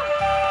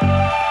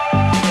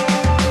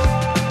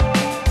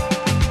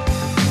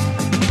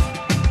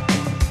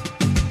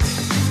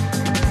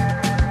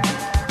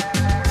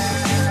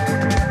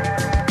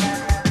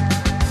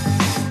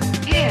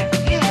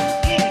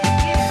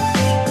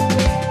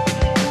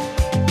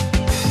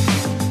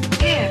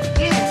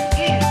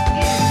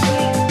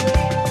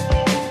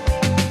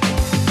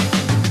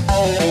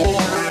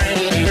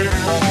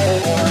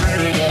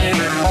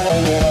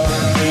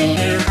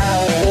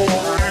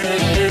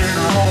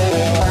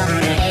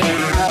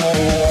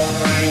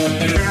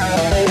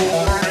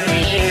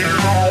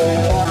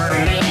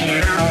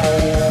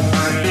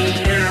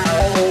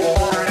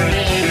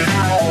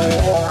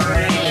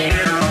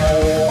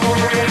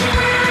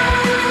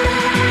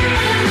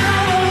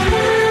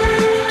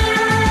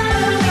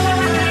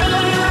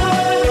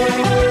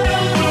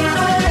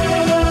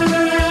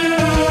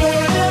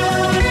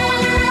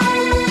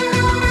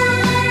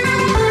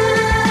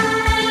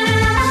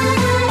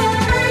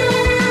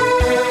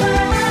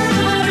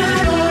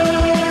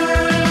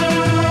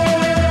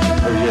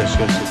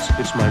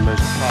 It's my most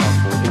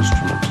powerful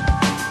instrument.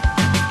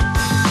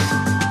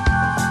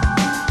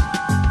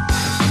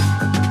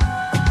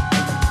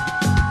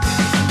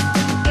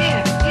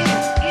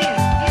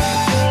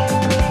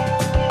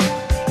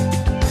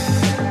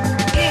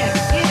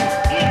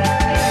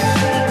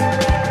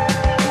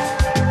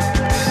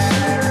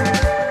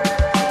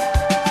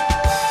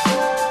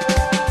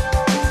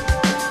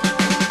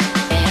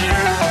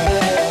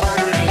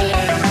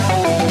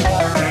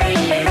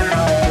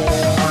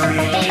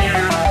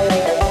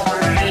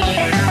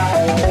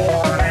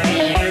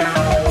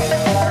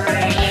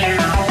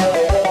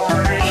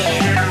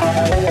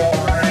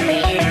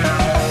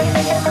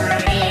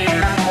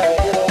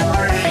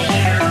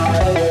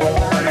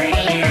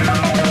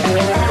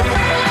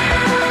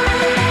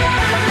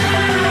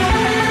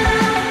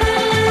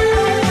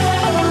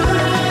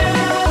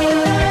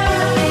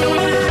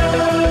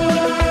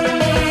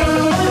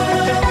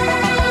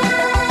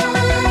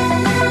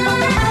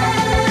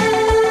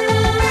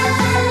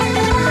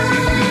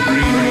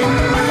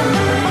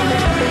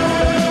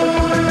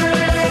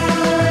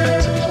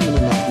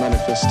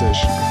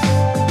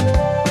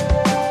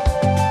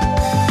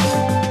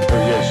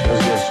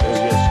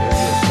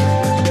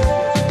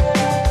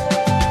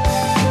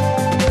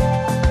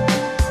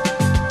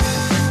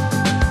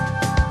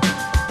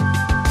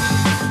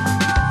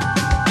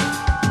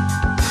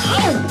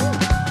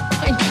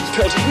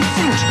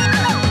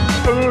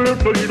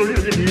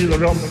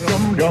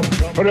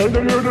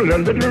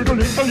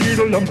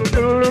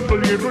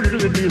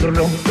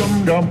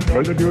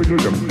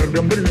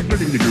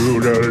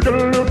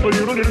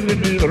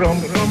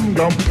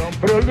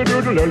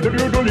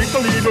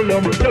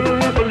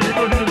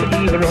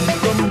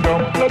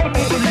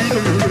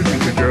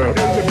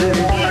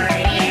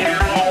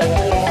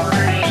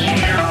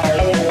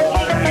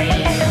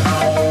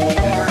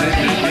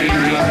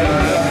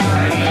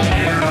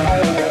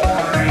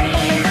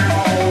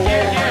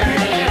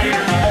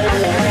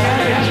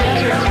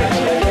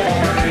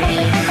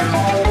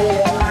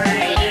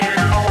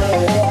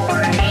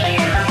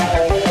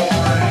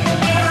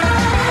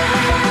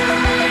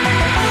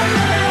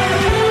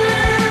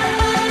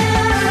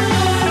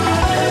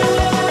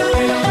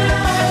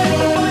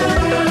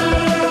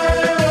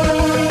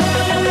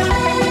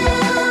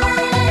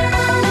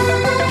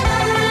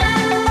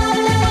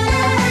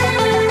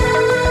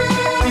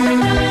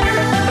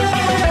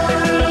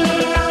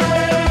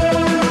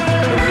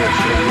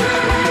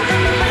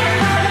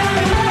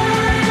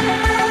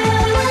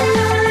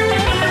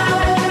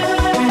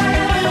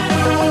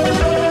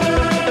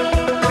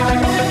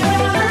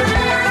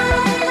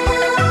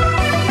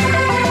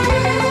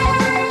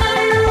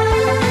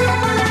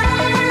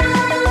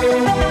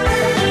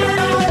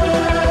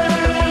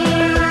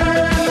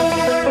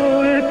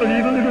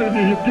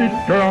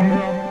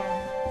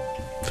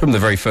 From the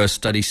very first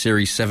study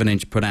series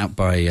 7-inch put out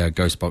by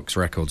Ghostbox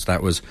Records,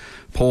 that was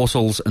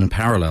Portals and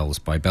Parallels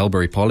by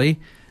Bellberry Polly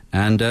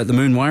and the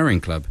Moon Wiring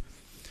Club.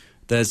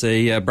 There's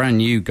a brand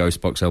new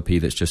Ghostbox LP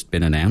that's just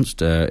been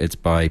announced. It's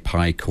by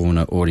Pie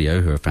Corner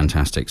Audio, who are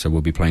fantastic, so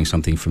we'll be playing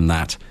something from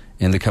that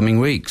in the coming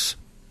weeks.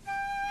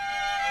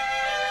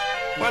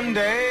 One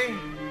day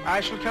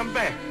I shall come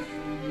back.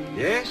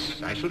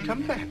 Yes, I shall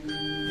come back.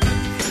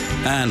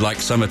 And like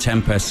summer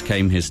tempests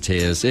came his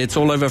tears. It's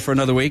all over for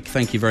another week.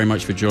 Thank you very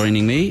much for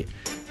joining me.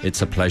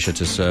 It's a pleasure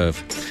to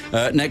serve.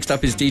 Next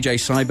up is DJ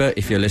Cyber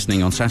if you're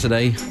listening on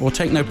Saturday, or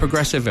Techno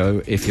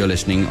Progressivo if you're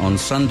listening on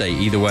Sunday.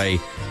 Either way,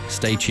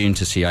 stay tuned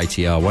to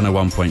CITR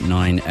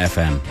 101.9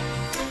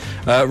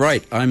 FM.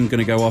 Right, I'm going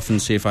to go off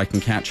and see if I can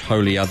catch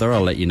Holy Other.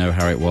 I'll let you know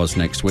how it was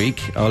next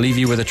week. I'll leave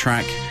you with a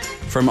track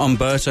from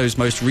Umberto's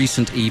most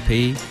recent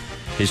EP.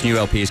 His new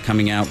LP is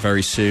coming out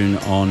very soon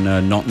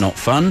on Not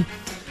Fun.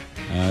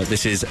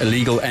 This is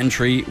Illegal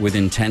Entry with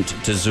Intent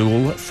to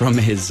Zool from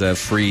his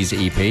Freeze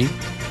EP.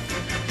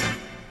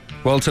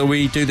 Well, till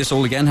we do this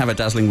all again, have a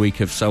dazzling week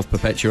of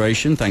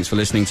self-perpetuation. Thanks for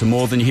listening to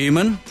More Than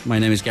Human. My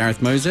name is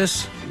Gareth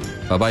Moses.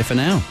 Bye-bye for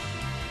now.